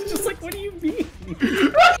I was just like, what do you mean?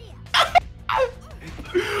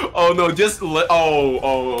 Oh no, just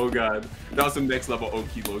oh god. That was some next level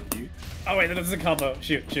Okie Loki. Oh wait, that was a combo.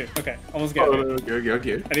 Shoot. Okay, almost Oh, good.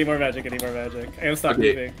 okay. I need more magic. I gotta stop Okay.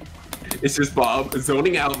 moving. It's just Bob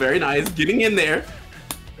zoning out, very nice, getting in there,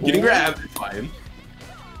 getting grabbed. It's fine.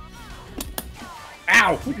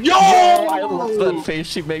 Ow! Yo! I love that face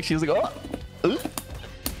she makes. She's like, oh.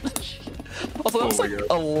 Also, that was my like God.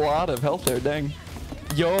 a lot of health there, dang.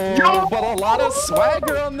 Yo, Yo! but a lot of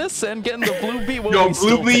swagger on this end, getting the blue beat. Yo,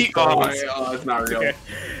 Blue Beat. Oh, it's not real. Okay.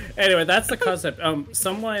 Anyway, that's the concept.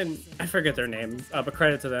 Someone, I forget their name, but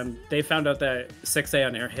credit to them. They found out that 6A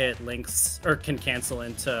on air hit links or can cancel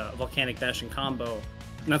into Volcanic Dash and combo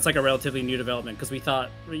And that's like a relatively new development because we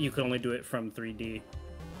thought you could only do it from 3D.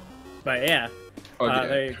 But yeah,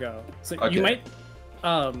 there you go. So you might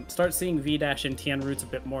start seeing V-Dash and TN routes a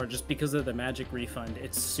bit more just because of the magic refund.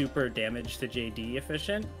 It's super damage to JD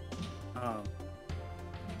efficient.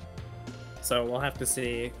 So we'll have to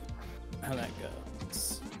see how that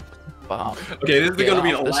goes. Wow. Okay, this is gonna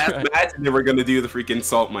be the last match, and then we're gonna do the freaking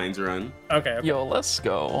salt mines run. Okay. Yo, let's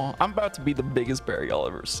go. I'm about to be the biggest bear y'all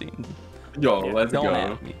ever seen. Yo, let's Don't go.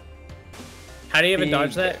 at me. How do you even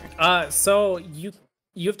dodge that? So you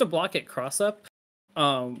have to block it cross up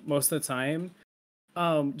most of the time.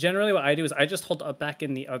 Generally what I do is I just hold up back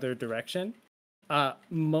in the other direction.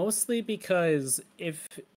 Mostly because if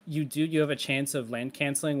you do, you have a chance of land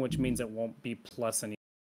canceling, which means it won't be plus any.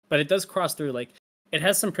 But it does cross through. Like, it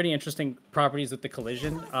has some pretty interesting properties with the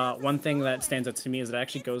collision. One thing that stands out to me is it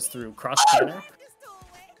actually goes through cross counter.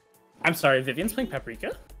 I'm sorry, Vivian's playing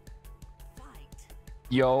Paprika?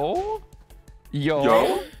 Yo. Yo.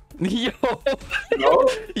 Yo. Yo.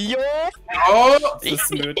 Yo. Oh.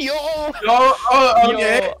 Yo. Oh,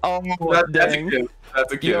 okay. Yo. That's a Dang. kiss.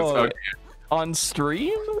 That's a kiss. Yo. Okay. On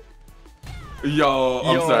stream? Yo,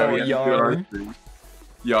 I'm sorry. Yar.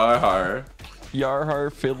 Yarhar.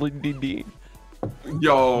 Yarhar Philly DD.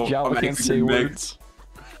 Yo, Java can't say words.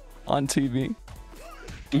 On TV.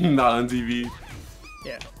 Not on TV.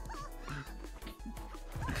 Yeah.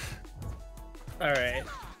 Alright.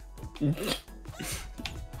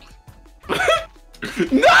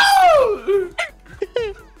 No!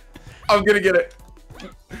 I'm gonna get it.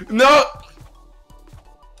 No!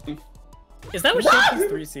 Is that what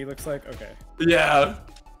Shanty's 3C looks like? Okay. Yeah.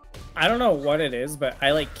 I don't know what it is, but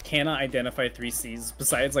I like cannot identify 3Cs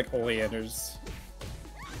besides like OLLY enters.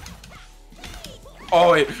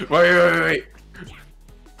 Oh wait.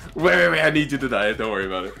 Wait, I need you to die. Don't worry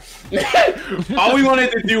about it. All we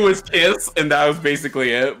wanted to do was kiss, and that was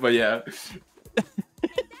basically it, but yeah.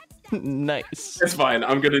 Nice. It's fine.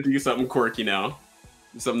 I'm gonna do something quirky now.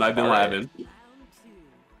 Something I've been labbing.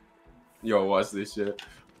 Yo, watch this shit.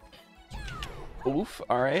 Oof.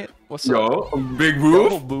 All right. What's Yo, up? big move.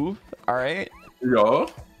 Double move. All right. Yo.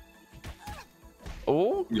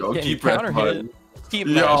 Oh. Yo, keep counter pressing. hit. Keep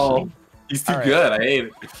Yo, mashing. he's too All right. good. I hate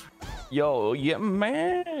it. Yo, yeah,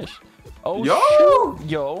 mash. Oh, Yo. shoot.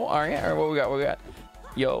 Yo. All right. What we got? What we got?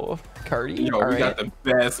 Yo, Cardi. Yo, all we right. got the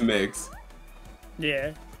best mix.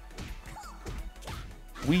 Yeah.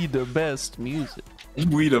 We the best music.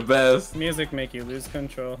 We the best. Music make you lose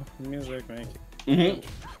control. Music make you...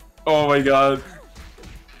 Oh my god.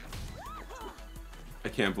 I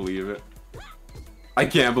can't believe it. I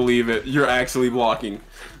can't believe it. You're actually blocking.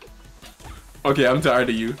 Okay, I'm tired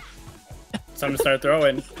of you. So I'm gonna start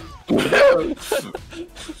throwing.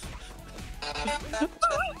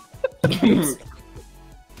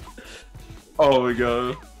 Oh my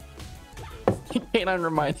god. Can't I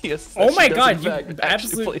remind you? Oh my god, you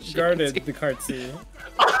absolutely guarded the cutscene.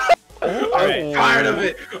 I'm tired of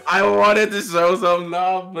it. I wanted to show something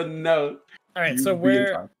off, but no. Alright, so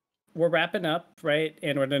we're wrapping up, right?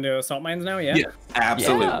 And we're gonna do assault mines now, yeah? Yeah,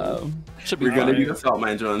 absolutely. Yeah. Should be We're gonna fine. do the salt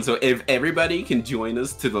mines run. So if everybody can join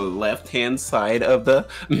us to the left-hand side of the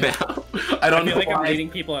map, I don't know feel like why. I'm leading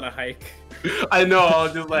people on a hike. I know. I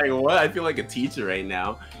was just like, what? I feel like a teacher right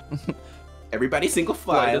now. Everybody, single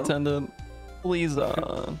Flight file. attendant, please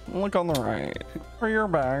look on the right for your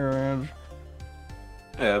baggage.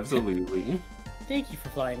 Absolutely. Thank you for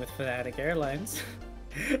flying with Foenatic Airlines.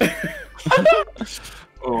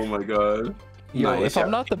 Oh my god. Yo, Nice. if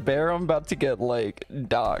I'm not the bear, I'm about to get like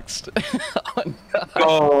doxxed. Oh, God.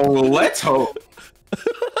 Oh, let's hope.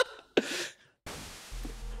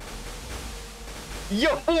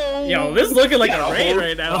 Yo, this is looking like a raid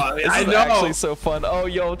right now. This I is know. actually so fun. Oh,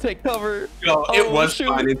 yo, take cover. Yo, it Oh, was shoot.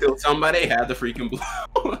 fun until somebody had the freaking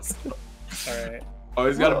blows. Alright.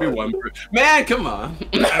 Always gotta be one. Man, come on.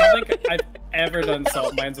 I don't think I've ever done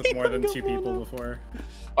salt mines with more than 2 people before.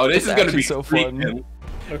 Oh, this It's is gonna actually be so fun. freaking-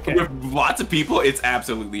 Okay. With lots of people, it's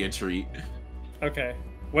absolutely a treat. Okay.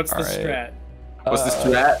 What's the Alright. strat? What's the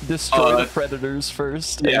strat? Destroy the predators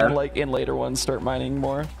first, yeah. and then, like in later ones, start mining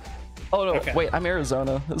more. Oh no, Okay. wait, I'm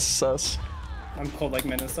Arizona. This is sus. I'm cold like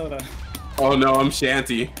Minnesota. Oh no, I'm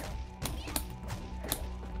Shanty.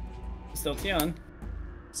 Still Tion.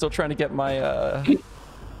 Still trying to get my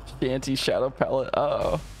Shanty shadow palette.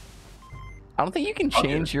 Uh oh. I don't think you can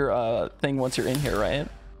change your thing once you're in here, right?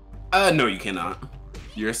 No, you cannot.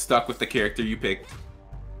 You're stuck with the character you picked.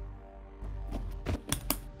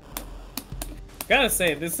 Gotta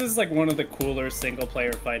say, this is like one of the cooler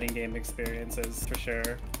single-player fighting game experiences for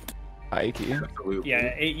sure. Ike. Absolutely.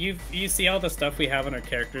 Yeah, you see all the stuff we have on our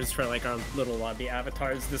characters for like our little lobby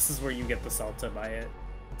avatars. This is where you get the salsa by it.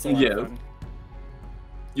 It's a lot of fun.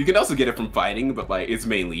 You can also get it from Fighting, but like it's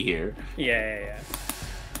mainly here. Yeah.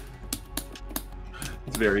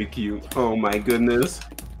 It's very cute. Oh my goodness.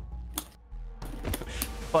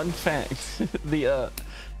 Fun fact: the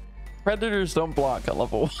predators don't block at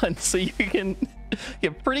level 1, so you can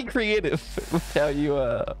get pretty creative with how you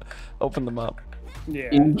open them up. Yeah.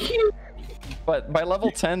 But by level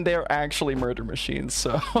 10, they're actually murder machines,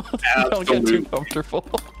 so don't get too comfortable.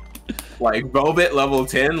 Like Velvet level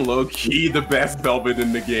 10, low key the best Velvet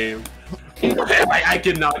in the game. I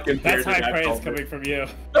cannot compare. That's high praise coming from you.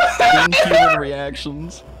 Inhuman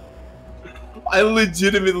reactions. I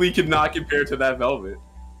legitimately cannot compare to that Velvet.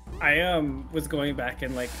 I was going back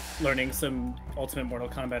and like learning some Ultimate Mortal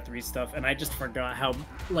Kombat 3 stuff, and I just forgot how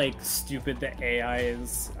like stupid the AI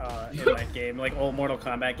is in that game. Like old Mortal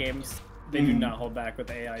Kombat games, they do not hold back with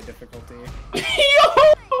the AI difficulty.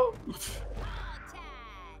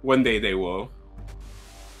 One day they will.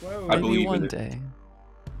 Whoa, I believe one in it. day.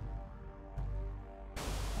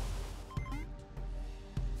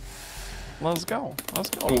 Let's go. Let's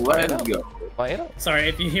go. Let's go. Fight up. Sorry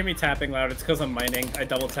if you hear me tapping loud. It's because I'm mining. I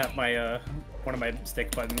double tap my one of my stick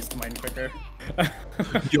buttons to mine quicker.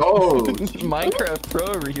 Yo, Minecraft Pro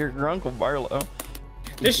over here, GrunkeBarlow.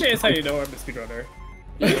 This shit is how you know I'm a speedrunner.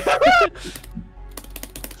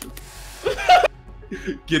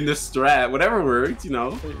 getting the strat, whatever works, you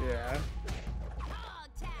know. Yeah.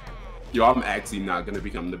 Yo, I'm actually not gonna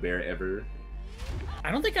become the bear ever.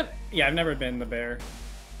 I don't think I've never been the bear.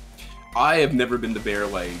 I have never been the bear,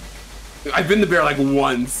 like... I've been the bear, like,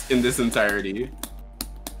 once in this entirety.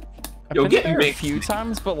 Yo, I've been there a few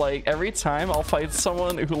times, but, like, every time I'll fight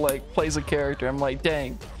someone who, like, plays a character, I'm like,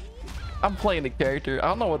 dang, I'm playing a character. I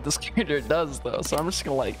don't know what this character does, though, so I'm just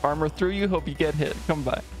gonna, like, armor through you, hope you get hit. Come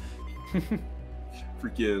back.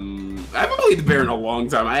 Freaking... I haven't played the bear in a long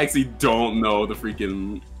time. I actually don't know the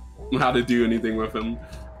freaking... how to do anything with him.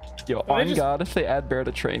 Yo, on God, if they add bear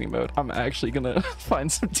to training mode, I'm actually gonna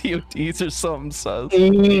find some TOTs or something sus.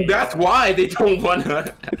 That's why they don't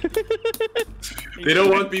wanna... they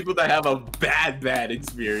don't want people to have a bad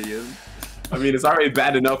experience. I mean, it's already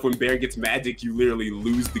bad enough when bear gets magic, you literally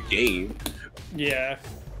lose the game. Yeah.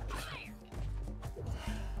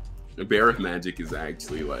 A bear with magic is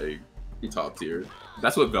actually, like, top tier.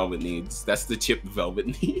 That's what Velvet needs. That's the chip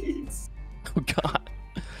Velvet needs. Oh God.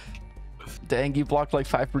 Dang, you blocked like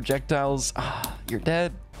 5 projectiles. Ah, you're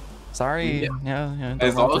dead. Sorry. Yeah.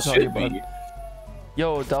 As all it should be.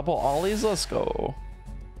 Yo, double ollies. Let's go.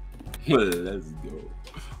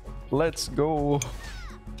 Let's go.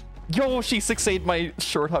 Yo, she 6'8" my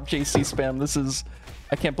short hop JC spam. This is...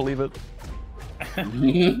 I can't believe it.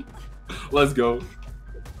 Let's go.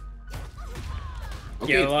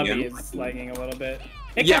 Okay, yeah, the lobby is lagging a little bit.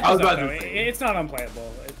 Yeah, I was about to say. It's not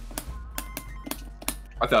unplayable.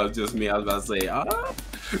 I thought it was just me. I was about to say,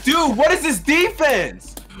 dude, what is this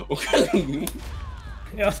defense? Okay.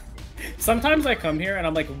 Yeah. Sometimes I come here and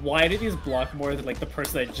I'm like, why did these block more than like the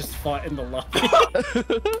person I just fought in the lobby?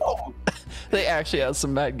 They actually have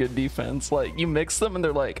some mad good defense. Like you mix them and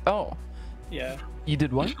they're like, oh, yeah. You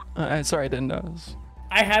did what? Sorry, I didn't notice.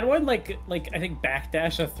 I had one like I think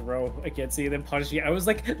backdash a throw against you, then punish you. I was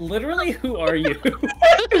like, literally, who are you?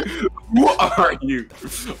 Who are you?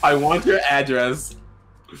 I want your address.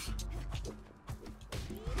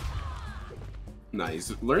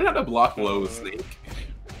 Nice. Learn how to block low, Snake.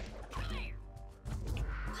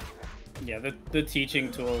 Yeah, the teaching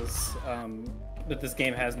tools that this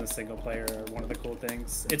game has in the single player are one of the cool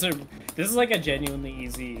things. This is like a genuinely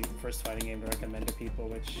easy first fighting game to recommend to people,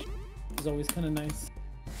 which is always kind of nice.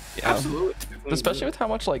 Yeah, absolutely. Especially with how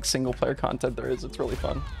much like single player content there is, it's really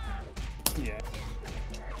fun. Yeah.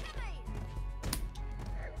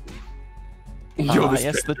 Yo,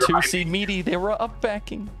 yes, the 2C meaty, they were up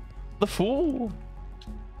backing. The fool.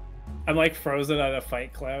 I'm like frozen on a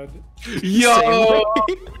fight cloud. Yo!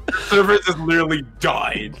 Servers just literally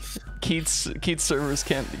died. Keith's servers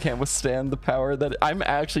can't withstand the power that I'm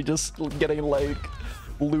actually just getting like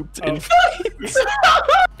looped in fights.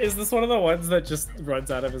 Is this one of the ones that just runs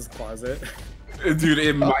out of his closet? Dude,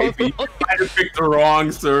 it might be. I just picked the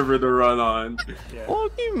wrong server to run on. Yeah. Well,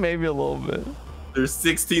 maybe a little bit. There's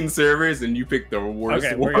 16 servers and you picked the worst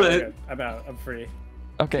one. We're good. I'm out. I'm free.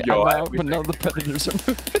 Okay, yo, I'm out, but now the predators are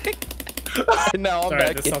moving. And now I'm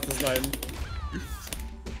back. This is mine.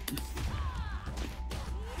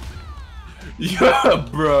 Yeah,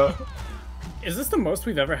 bruh. Is this the most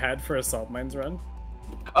we've ever had for a salt mines run?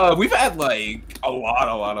 We've had like a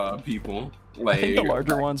lot of people. Like I think the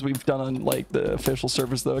larger ones we've done on like the official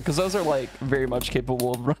servers though, because those are like very much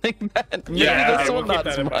capable of running that. Yeah, this one not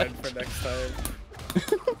keep that in mind for next time.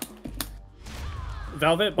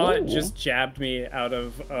 Velvet Bot Ooh. just jabbed me out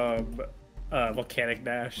of Volcanic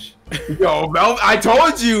Dash. Yo, I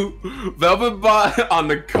told you, Velvet Bot on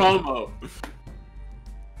the come up.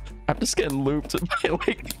 I'm just getting looped by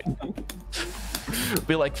like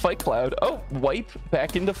be like Fight Cloud. Oh, wipe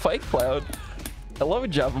back into Fight Cloud. Hello,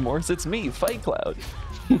 Javamorris. It's me, Fight Cloud.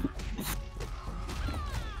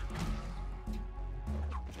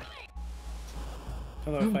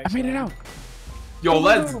 Hello, Fight I made it Cloud. out. Yo,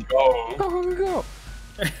 let's go. Go.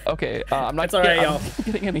 Okay, I'm not It's all right, I'm y'all. not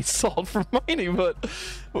getting any salt from mining, but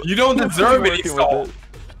You don't deserve any working with salt. it.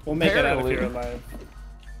 We'll make it out if Apparently. you're alive.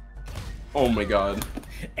 Oh my god.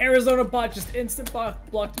 Arizona Bot just instant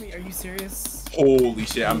blocked me. Are you serious? Holy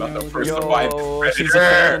shit, I'm about to first survive Yo, this she's a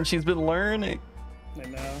predator. fan. She's been learning. I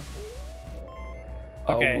know.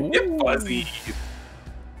 Oh, Okay. ooh. Get fuzzy.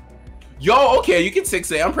 Yo, okay, you can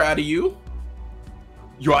 6A. I'm proud of you.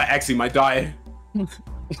 Yo, I actually might die.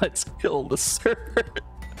 Let's kill the server.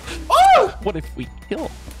 Oh! What if we kill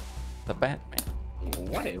the Batman?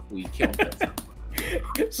 What if we killed this?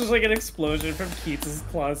 It's just like an explosion from Keats'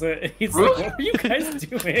 closet. He's like, what are you guys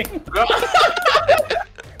doing?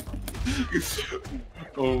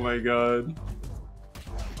 Oh my god.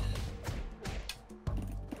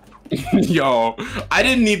 Yo, I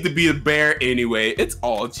didn't need to be a bear anyway. It's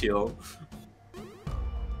all chill.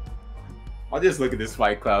 I'll just look at this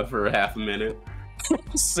Fight Cloud for half a minute.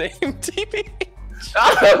 Same TV.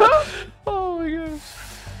 Oh my gosh.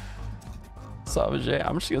 Sauvagess,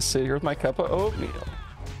 I'm just gonna sit here with my cup of oatmeal.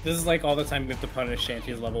 This is like all the time we have to punish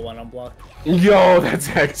Shanty's level 1 unblocked. Yo, that's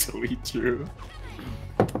actually true.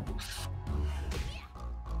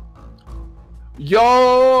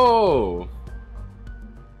 Yo!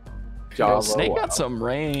 Yo, Snake got some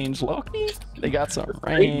range. Loki, they got some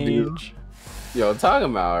range. Yo, talking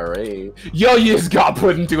about range. Yo, you just got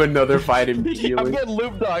put into another fight I'm immediately. getting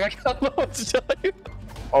loop dog. I don't know what to tell you.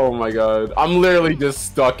 Oh my god. I'm literally just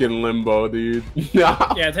stuck in limbo, dude.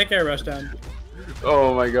 Yeah, take care, Rushdown.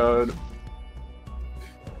 Oh my god.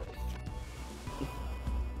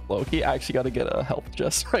 Loki, I actually got to get a health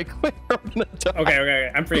just right quick. I'm gonna die.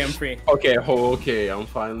 Okay. I'm free. Okay, okay, I'm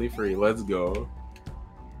finally free. Let's go.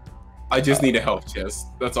 I just need a health chest.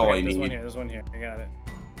 That's all I There's need. there's one here. I got it.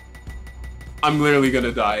 I'm literally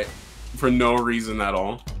gonna die for no reason at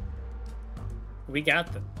all. We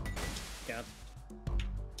got them.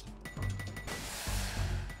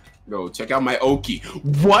 Go check out my Oki.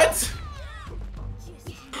 What?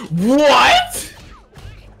 What?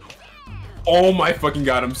 Oh my fucking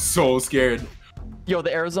god, I'm so scared. Yo,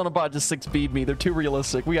 the Arizona bot just 6B'd me. They're too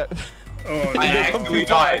realistic. We got. Oh, I no. actually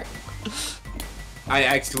died. I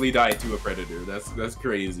actually died to a predator. That's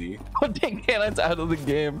crazy. Oh, dang, Cannon's out of the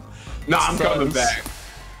game. No, I'm coming Sucks. back.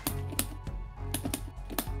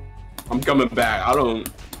 I'm coming back. I don't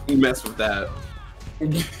mess with that.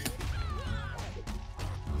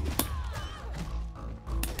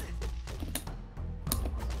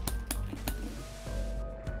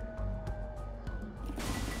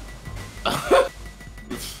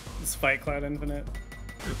 It's Fight Cloud Infinite.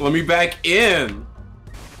 Let me back in.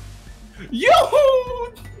 Yo!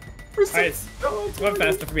 Alright, it's going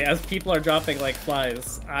faster for me. As people are dropping like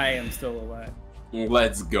flies, I am still alive.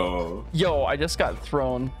 Let's go. Yo, I just got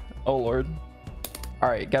thrown. Oh lord. All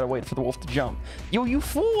right, gotta wait for the wolf to jump. Yo, you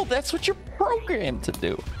fool! That's what you're programmed to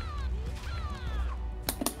do.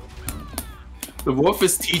 The wolf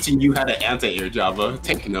is teaching you how to anti-air, Java.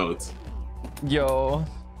 Take notes. Yo,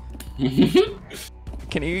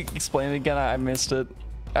 can you explain it again? I missed it.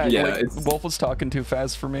 Yeah, like, it's- wolf was talking too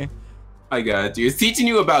fast for me. I got you. It's teaching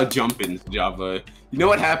you about jumping, Java. You know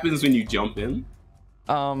what happens when you jump in?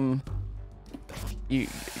 You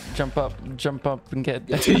jump up and get.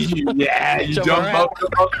 Yeah, you jump up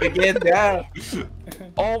and get down.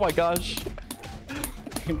 Oh my gosh.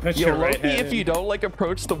 You put Yo, your right Loki, hand if you in. don't like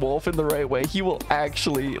approach the wolf in the right way, he will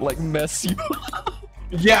actually like mess you up.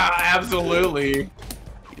 Yeah, absolutely.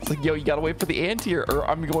 It's like, yo, you gotta wait for the anti-air, or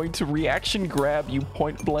I'm going to reaction grab you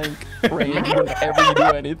point blank range whenever you do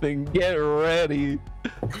anything. Get ready.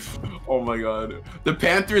 Oh my god. The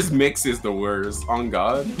Panthers mix is the worst. On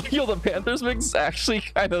God. Yo, the Panthers mix actually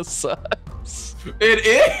kind of sucks. It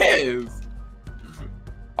is.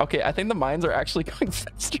 Okay, I think the mines are actually going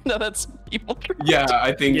faster now. That's people. Yeah,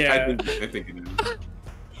 I think Yeah. I think it is.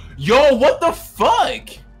 Yo, what the fuck?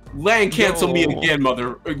 Land cancel me Yo. again,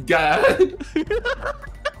 mother god.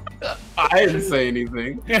 I didn't say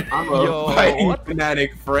anything. I'm a Yo, fighting what-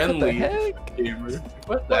 fanatic friendly What the heck? gamer.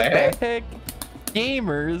 What the What heck? the heck?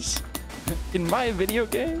 Gamers in my video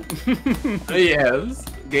game? Yes,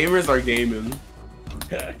 gamers are gaming.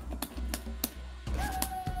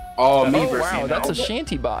 Oh, me Oh versus wow, you that's a now.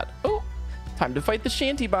 shanty bot. Oh, Time to fight the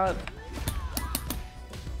shanty bot.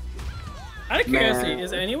 Out of curiosity,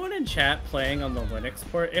 is anyone in chat playing on the Linux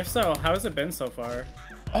port? If so, how has it been so far?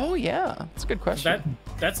 Oh yeah, that's a good question.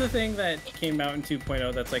 That's a thing that came out in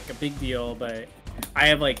 2.0 that's like a big deal, but I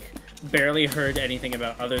have like barely heard anything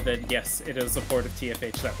about other than yes, it is supportive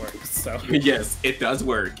TFH that works. So yes, it does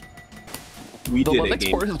work. We the did Linux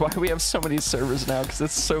it. port is why we have so many servers now, because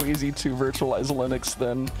it's so easy to virtualize Linux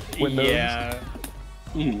than Windows. Yeah.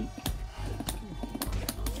 Mhm.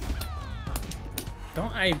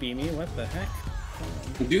 Don't IB me, what the heck?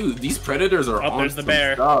 Dude, these predators are on There's the some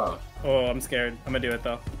bear. stuff. Oh, I'm scared. I'm gonna do it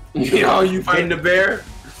though. Yo, you fighting the bear?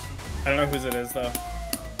 I don't know whose it is though.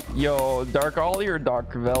 Yo, Dark Ollie or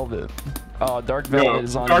Dark Velvet? Dark Velvet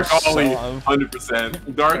is on Dark Ollie, some-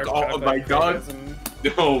 100%. Dark Ollie, my god.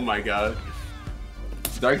 Oh my god.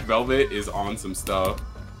 Dark Velvet is on some stuff.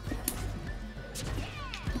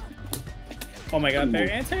 Oh my god, they're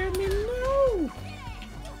answering me, no!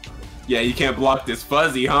 Yeah, you can't block this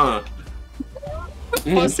fuzzy, huh?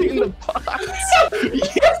 Fuzzy in the box.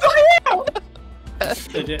 Yes, I am!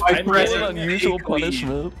 I'm press What it. an unusual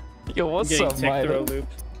punishment. Yo, what's getting up, tick throw Mida?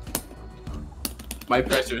 looped. My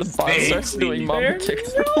pressure The bot starts doing mama There kick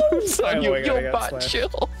no. throws on Oh you. my God, I Yo, got bot, slashed.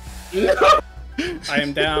 chill. I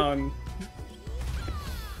am down.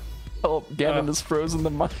 Oh, Ganon is frozen the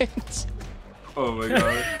mines. Oh my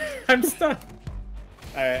god. I'm stuck.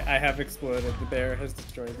 Alright, I have exploded. The bear has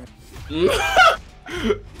destroyed me.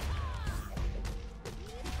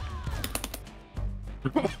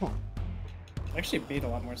 Actually beat a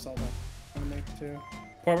lot more salt than I make too.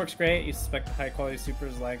 Port works great. You suspect the high quality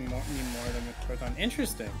supers lag me more than with Proton.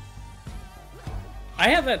 Interesting. I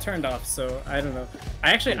have that turned off, so I don't know.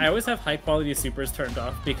 I always have high quality supers turned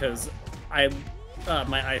off because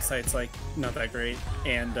my eyesight's like not that great,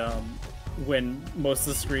 and when most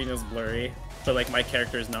of the screen is blurry, but like my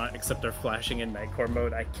character is not, except they're flashing in nightcore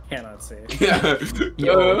mode, I cannot see.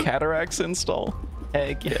 Yo, cataracts install.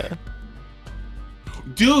 Heck yeah.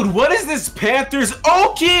 Dude, what is this Panthers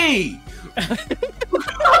Oki?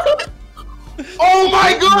 Oh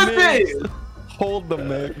my goodness! Hold the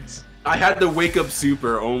mix. I had to wake up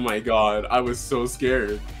super. Oh my god, I was so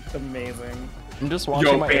scared. It's amazing. I'm just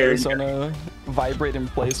watching my bear. Arizona vibrate in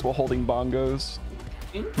place while holding bongos.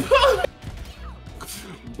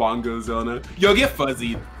 Bongo Zona. Yo, get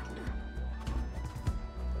fuzzy.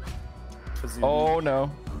 Oh no.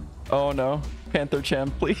 Oh no. Panther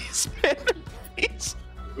champ, please. Panther, please.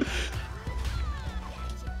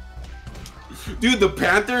 Dude, the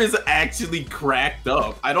Panther is actually cracked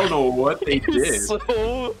up. I don't know what they did.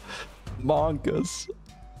 So mongoose.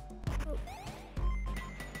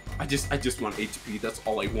 I just want HP. That's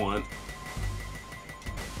all I want.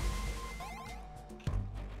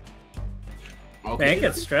 Okay. It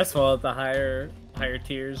gets stressful at the higher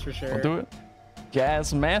tiers for sure. I'll do it.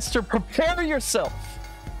 Jazz master, prepare yourself.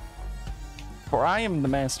 For I am the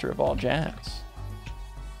master of all jazz.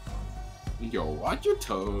 Yo, watch your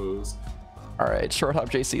toes. Alright, short hop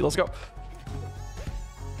JC, let's go.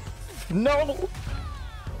 No!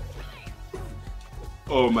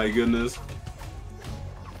 Oh my goodness.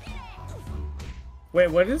 Wait,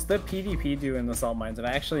 what does the PvP do in the salt mines? I've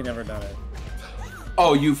actually never done it.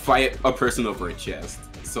 Oh, you fight a person over a chest.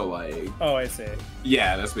 So like, Oh, I see.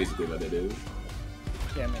 yeah, that's basically what it is.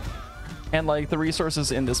 Yeah, man. And like the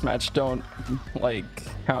resources in this match don't like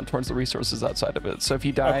count towards the resources outside of it. So if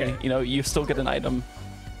you die, Okay. you know, you still get an item.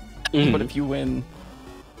 Mhm. But if you win,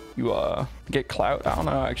 you get clout. I don't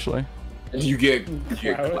know actually. You get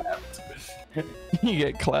Clout. clapped. You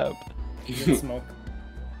get clapped. You get smoke.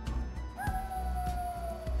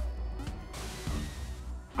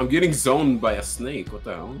 I'm getting zoned by a snake. What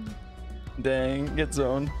the hell? Dang, get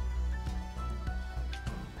zoned.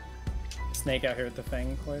 Snake out here with the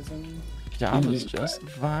fang poison. Java's just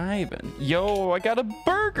vibing. Yo, I got a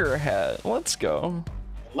burger hat. Let's go.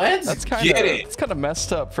 Let's That's kind get of it. it's kind of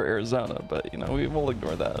messed up for Arizona, but you know we will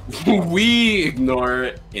ignore that. We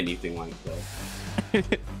ignore anything like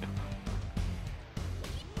that.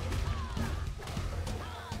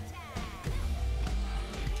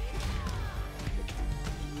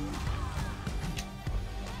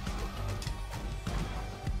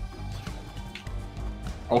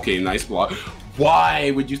 Okay, nice block.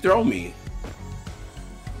 Why would you throw me?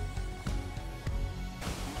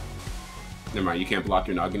 Never mind, you can't block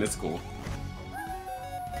your noggin. It's cool.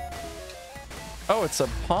 Oh, it's a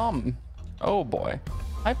palm. Oh boy.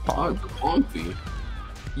 Hi Oh, palm. it's a comfy.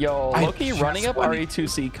 Yo, I Loki just running up wanted-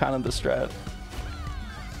 RE2C kind of the strat.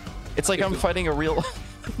 It's like I'm fighting a real.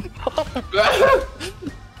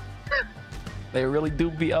 They really do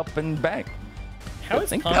be up and back. How is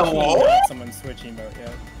think Palm that- Hello? not someone switch emote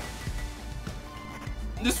yet?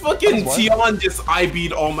 This fucking Tion just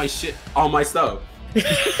IB'd all my shit, all my stuff.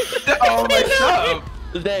 All my stuff.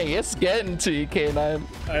 Dang, it's getting to you, K9.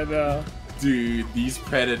 I know. Dude, these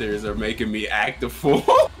predators are making me act a fool.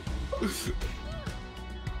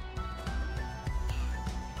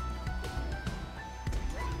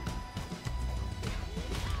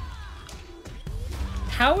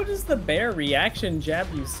 How does the bear reaction jab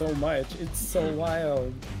you so much? It's so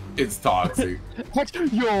wild. It's toxic.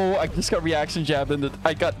 Yo, I just got reaction jabbed and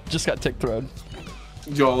I just got tick throwed.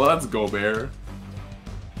 Yo, let's go, bear.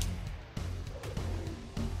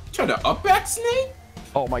 Try to up back snake?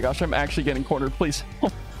 Oh my gosh, I'm actually getting cornered, please.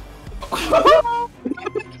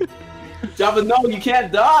 Java, no, you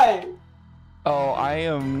can't die. Oh, I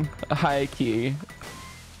am high key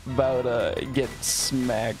about to get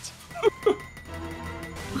smacked.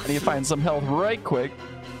 I need to find some health right quick,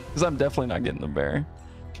 because I'm definitely not getting the bear.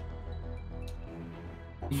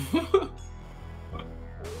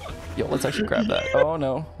 Yo, let's actually grab that. Oh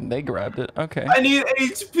no, they grabbed it. Okay. I need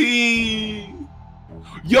HP.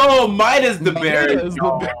 Yo, Mida's the bear. Mida's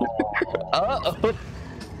the bear. Uh-oh.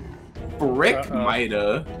 Frick,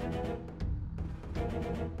 Mida.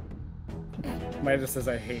 Mida says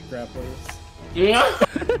I hate grapplers. Yeah.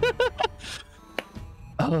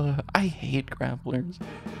 I hate grapplers.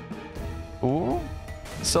 Ooh.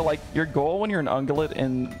 So like your goal when you're an ungulate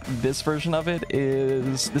in this version of it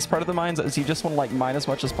is this part of the mines is you just want to like mine as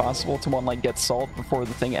much as possible to want like get salt before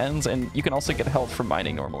the thing ends, and you can also get health from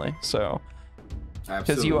mining normally. So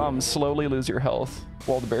because you slowly lose your health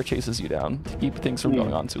while the bear chases you down to keep things from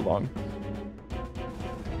going on too long.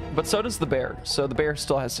 But so does the bear. So the bear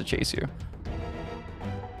still has to chase you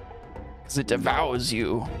because it devours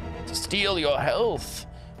you to steal your health.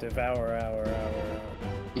 Devour, hour.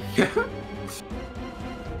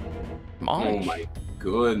 Oh my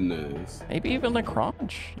goodness. Maybe even a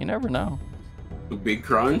crunch. You never know. A big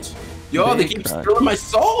crunch? Yo, they keep stealing my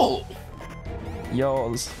soul.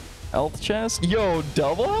 Yo's health chest. Yo,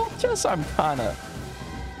 double health chest? I'm kinda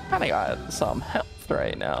got some health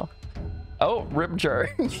right now. Oh, rip jar.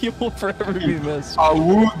 You will forever be missed.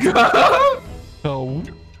 Awooga. Oh,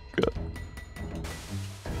 good.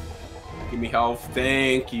 Give me health.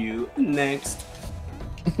 Thank you. Next.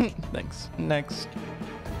 Thanks. Next.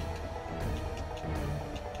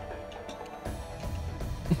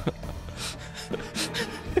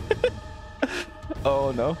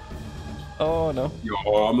 Oh no. Oh no. Yo,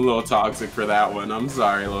 I'm a little toxic for that one. I'm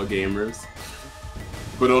sorry, little gamers.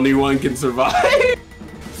 But only one can survive.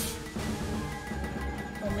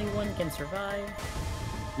 Only one can survive.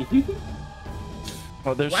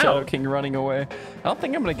 Oh, there's Shadow King running away. I don't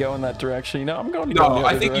think I'm gonna go in that direction. You know, I'm going to go in the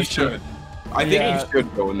I think direction. you should. I think you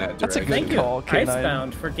should go in that direction. That's a good call, K9.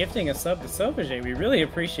 Icebound for gifting a sub to Sauvagess. We really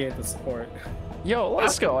appreciate the support. Yo,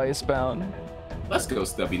 let's go Icebound. Let's go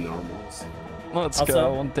Stubby Normals. Let's Also,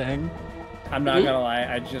 go, dang. I'm not gonna lie,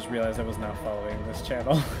 I just realized I was not following this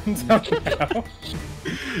channel until now.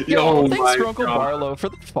 Yo, thanks GrunkeBarlow for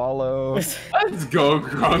the follow. Let's go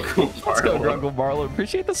GrunkeBarlow. Let's go GrunkeBarlow.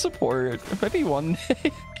 Appreciate the support. Maybe one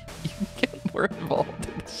day you can get more involved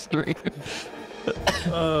in the stream.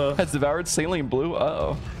 Has devoured saline blue.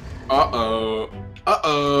 Uh-oh. Uh-oh.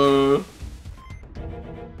 Uh-oh.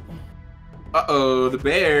 Uh-oh, the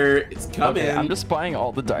bear, it's coming. Okay, I'm just buying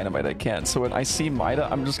all the dynamite I can, so when I see Mida,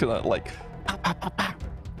 I'm just gonna like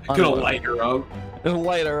gonna light her up.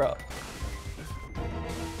 Light her up.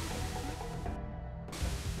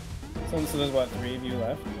 So there's what, 3 of you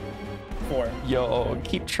left? 4. Yo,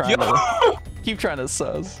 keep trying to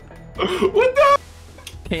sus. What the?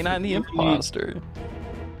 K9 the imposter.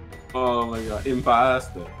 Oh my god,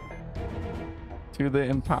 imposter. To the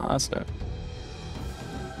imposter.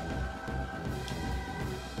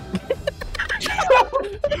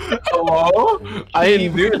 Hello? I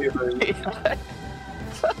didn't do anything.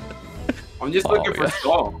 I'm just looking for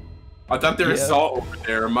salt. I thought there was salt over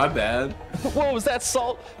there. My bad. Whoa, was that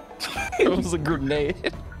salt? It was a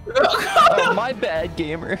grenade. Oh, my bad,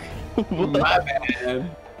 gamer. My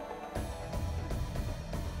bad.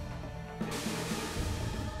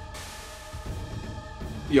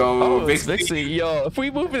 Yo, Vixie. Yo, if we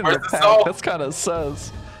move in the pack, that's kind of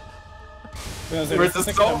sus. Where's the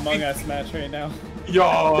like Among Us match right now?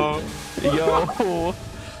 Yo. Yo.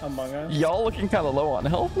 Among Us. Y'all looking kind of low on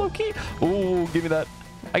health, Loki. Ooh, give me that.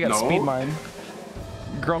 I got speed mine.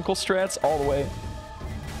 Grunkle strats all the way.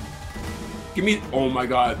 Give me. Oh my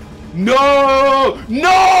god. No!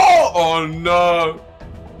 No! Oh no!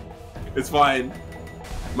 It's fine.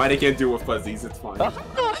 Mighty can't do it with fuzzies. It's fine. I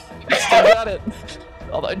still got it.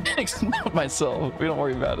 Although I did explode myself. We don't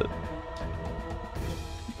worry about it.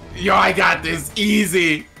 Yo, I got this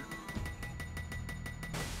easy.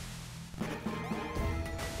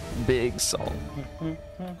 big salt.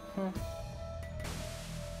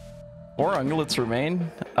 Or ungulates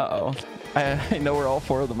remain. Uh-oh. I know where all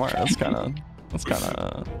 4 of them are. That's kind of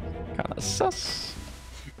sus.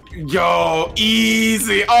 Yo,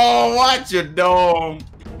 easy. Oh, watch your dome.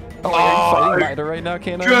 Oh, are you fighting Mida right now,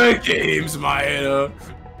 K9? Good games, Mida.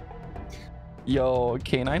 Yo,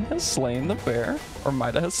 K9 has slain the bear, or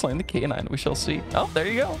Mida has slain the K9. We shall see. Oh, there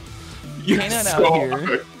you go. K9 out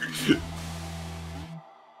here.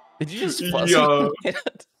 Did you just fuss me?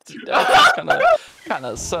 Kind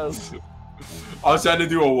of sus. I was trying to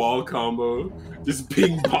do a wall combo. Just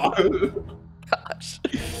ping pong. Gosh.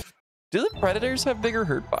 Do the Predators have bigger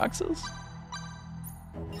hurt boxes?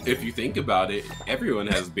 If you think about it, everyone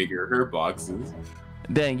has bigger hurt boxes.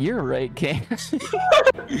 Dang, you're right, King.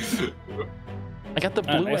 I got the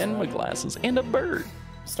blue nice and my glasses and a bird.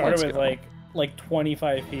 Started with like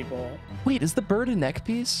 25 people. Wait, is the bird a neck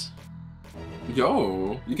piece?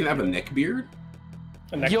 Yo, you can have a neck beard?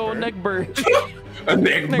 A neck Yo, bird. neck bird. A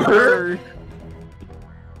neck bird?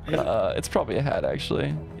 It's probably a hat,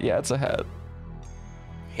 actually. Yeah, it's a hat.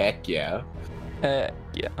 Heck yeah. Yeah.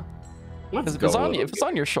 Let's If go. it's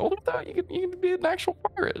on your shoulder, though, you can be an actual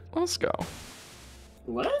pirate. Let's go.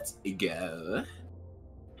 Let's go.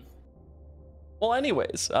 Well,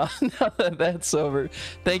 anyways, now that that's over,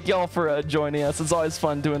 thank y'all for joining us. It's always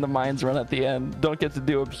fun doing the mines run at the end. Don't get to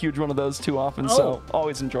do a huge one of those too often, so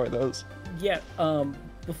always enjoy those. Yeah,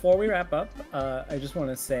 before we wrap up, I just want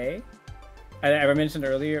to say, I mentioned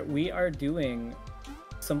earlier, we are doing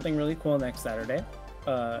something really cool next Saturday.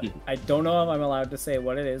 I don't know if I'm allowed to say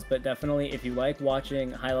what it is, but definitely if you like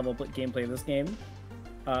watching high-level gameplay of this game,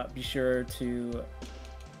 be sure to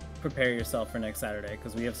prepare yourself for next Saturday,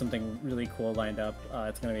 because we have something really cool lined up.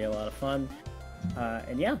 It's going to be a lot of fun.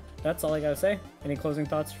 And yeah, that's all I got to say. Any closing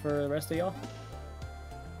thoughts for the rest of y'all?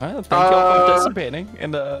 Well, thank y'all for participating,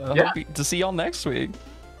 and hope to see y'all next week.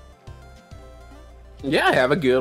 Yeah, have a good